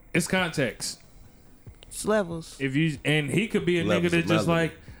 it's context. It's levels. If you and he could be a Levels nigga of that just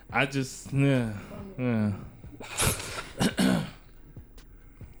melody. like I just yeah.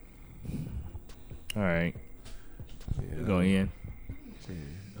 All right, we're going in.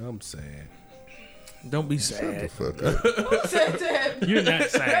 I'm sad. Don't be sad. Fuck up. You're not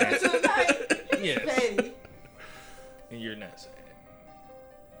sad. Yes, and you're not sad.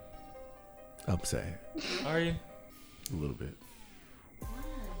 I'm sad. Are you? A little bit.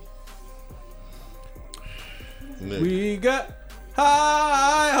 Nigga. We got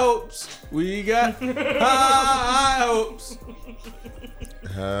high hopes. We got high hopes.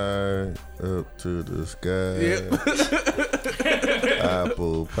 High up to the sky. Yep.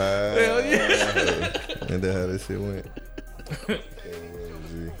 Apple pie. Hell yeah. And that's how that shit went.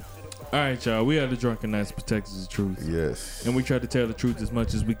 All right, y'all. We are the Drunken Knights, protectors of truth, Yes. and we try to tell the truth as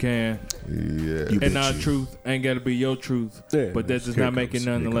much as we can. Yeah. And our truth ain't got to be your truth, Yeah, but that does here not it make it comes.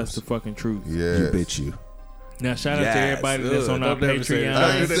 nonetheless Here the fucking truth. Yes. You bitch you. Now, shout out to everybody that's on our Patreon.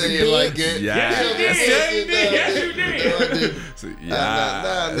 I ain't say it like that. Yes, you did.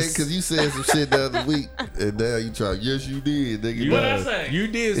 Nah, nigga, because you said some shit the other week, and now you try. Yes, you did, nigga. What I say? You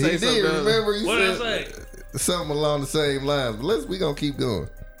did say something. Did. Remember, you What said something along the same lines. But we gonna keep going.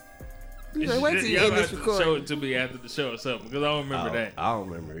 Wait till you Y'all end this have to recording. show it to me after the show or something because I don't remember that. I don't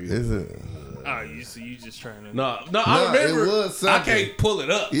remember either. Is it? Oh, you see, you just trying to. No, I remember. It was I something. can't pull it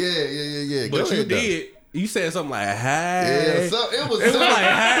up. Yeah. But Go you ahead, though. did. You said something like, Yeah, hey. so it was It was something.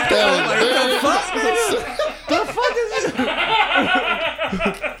 like, hey.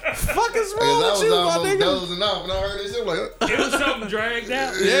 Fuck is wrong I with was you, my almost nigga? dozing off when I heard this shit. I'm like, It was something dragged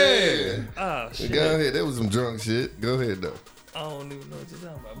out. yeah. Oh shit. Go ahead. That was some drunk shit. Go ahead, though. I don't even know what you're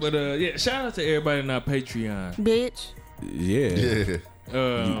talking about. But yeah, shout out to everybody on our Patreon. Bitch. Yeah.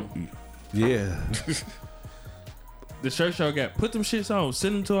 Yeah. The shirt y'all got. Put them shits on.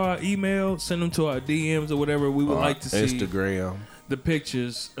 Send them to our email. Send them to our DMs or whatever. We would like to see Instagram. the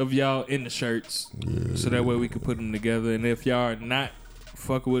pictures of y'all in the shirts, so that way we can put them together. And if y'all are not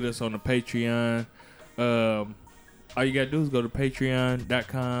fucking with us on the Patreon, all you gotta do is go to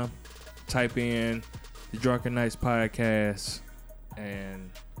patreon.com, type in the Drunken Nights Podcast, and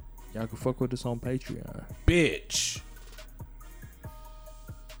y'all can fuck with us on Patreon. Bitch.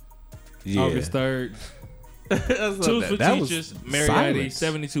 Yeah. August 3rd. Tools for that was Teachers, Marriott, silence.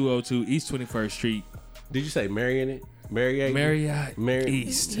 7202 East 21st Street. Did you say Marriott? Marriott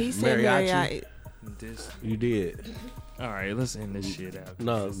East. He said Marriott. This. You did. All right, let's end this shit out.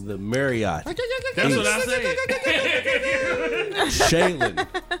 No, the Marriott. That's what I said. Shaylin.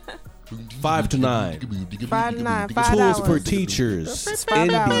 5 to 9. 5 to 9. $5. Tools for Teachers. $5.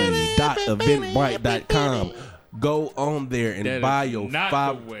 NB.eventbrite.com. Go on there and That buy is your not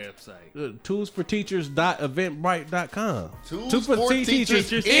 5 the website. toolsforteachers.eventbrite.com. Tools for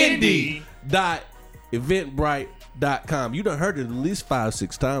Teachers Indie.eventbrite.com. You done heard it at least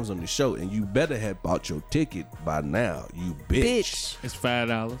 5-6 times on the show, and you better have bought your ticket by now, you bitch. It's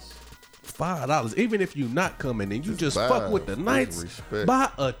 $5. $5. Even if you not coming and you just buy fuck with the it. nights, Respect. buy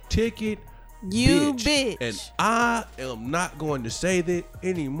a ticket. You bitch. And I am not going to say that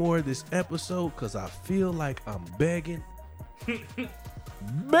anymore this episode because I feel like I'm begging. Baby,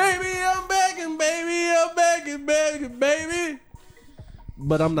 I'm begging, baby.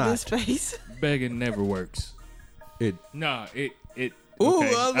 But I'm not. This face. Begging never works. It. No, it. Ooh,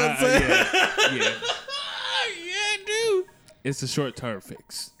 okay. I was about to say. Yeah. Yeah, dude. It's a short-term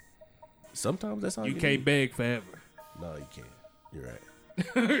fix. Sometimes that's all You you can't need. beg forever. No, you can't. You're right.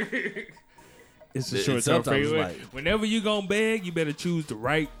 It's a It- short-term sometimes fix. like- Whenever you gonna beg, you better choose the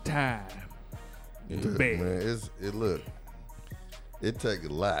right time to beg. Man, look. It take a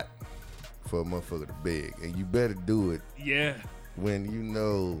lot for a motherfucker to beg, and you better do it Yeah. when you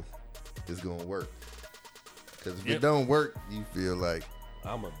know it's gonna work. Because if Yep. it don't work, you feel like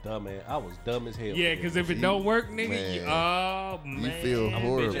I'm a dumb man. I was dumb as hell. Yeah, because if it don't work, nigga, Man. man. you feel I'm a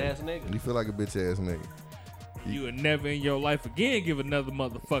horrible. bitch ass nigga. You feel like a bitch ass nigga. You would never in your life again give another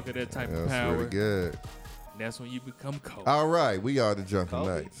motherfucker that type I of swear power. to God. That's when you become cold. All right, we are the Drunken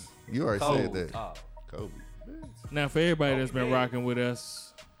Kobe. Knights. You already said that. Oh, Kobe. Now, for everybody that's been Kobe. rocking with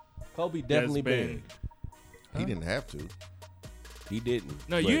us, Kobe definitely that's been. begged. He didn't have to. He didn't.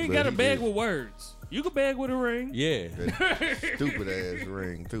 No, you But- ain't but got to he beg did. with words. You can beg with a ring. Yeah. That stupid ass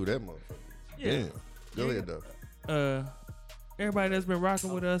ring too. That motherfucker. Yeah. Damn. Go ahead though. Everybody that's been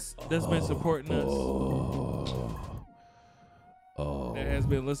rocking with us, that's been supporting us, that has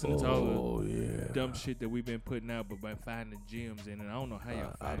been listening to all the dumb shit that we've been putting out, but by finding gems in it. I don't know how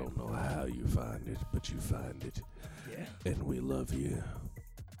y'all I find don't know how you find it, but you find it. Yeah. And we love you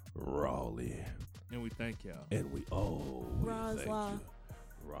rawly. And we thank y'all. And we Raw is thank law. you.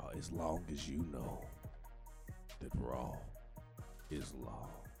 Raw, as long as you know that raw is law.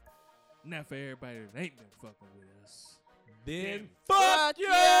 Now, for everybody that ain't been fucking with us, Then fuck you!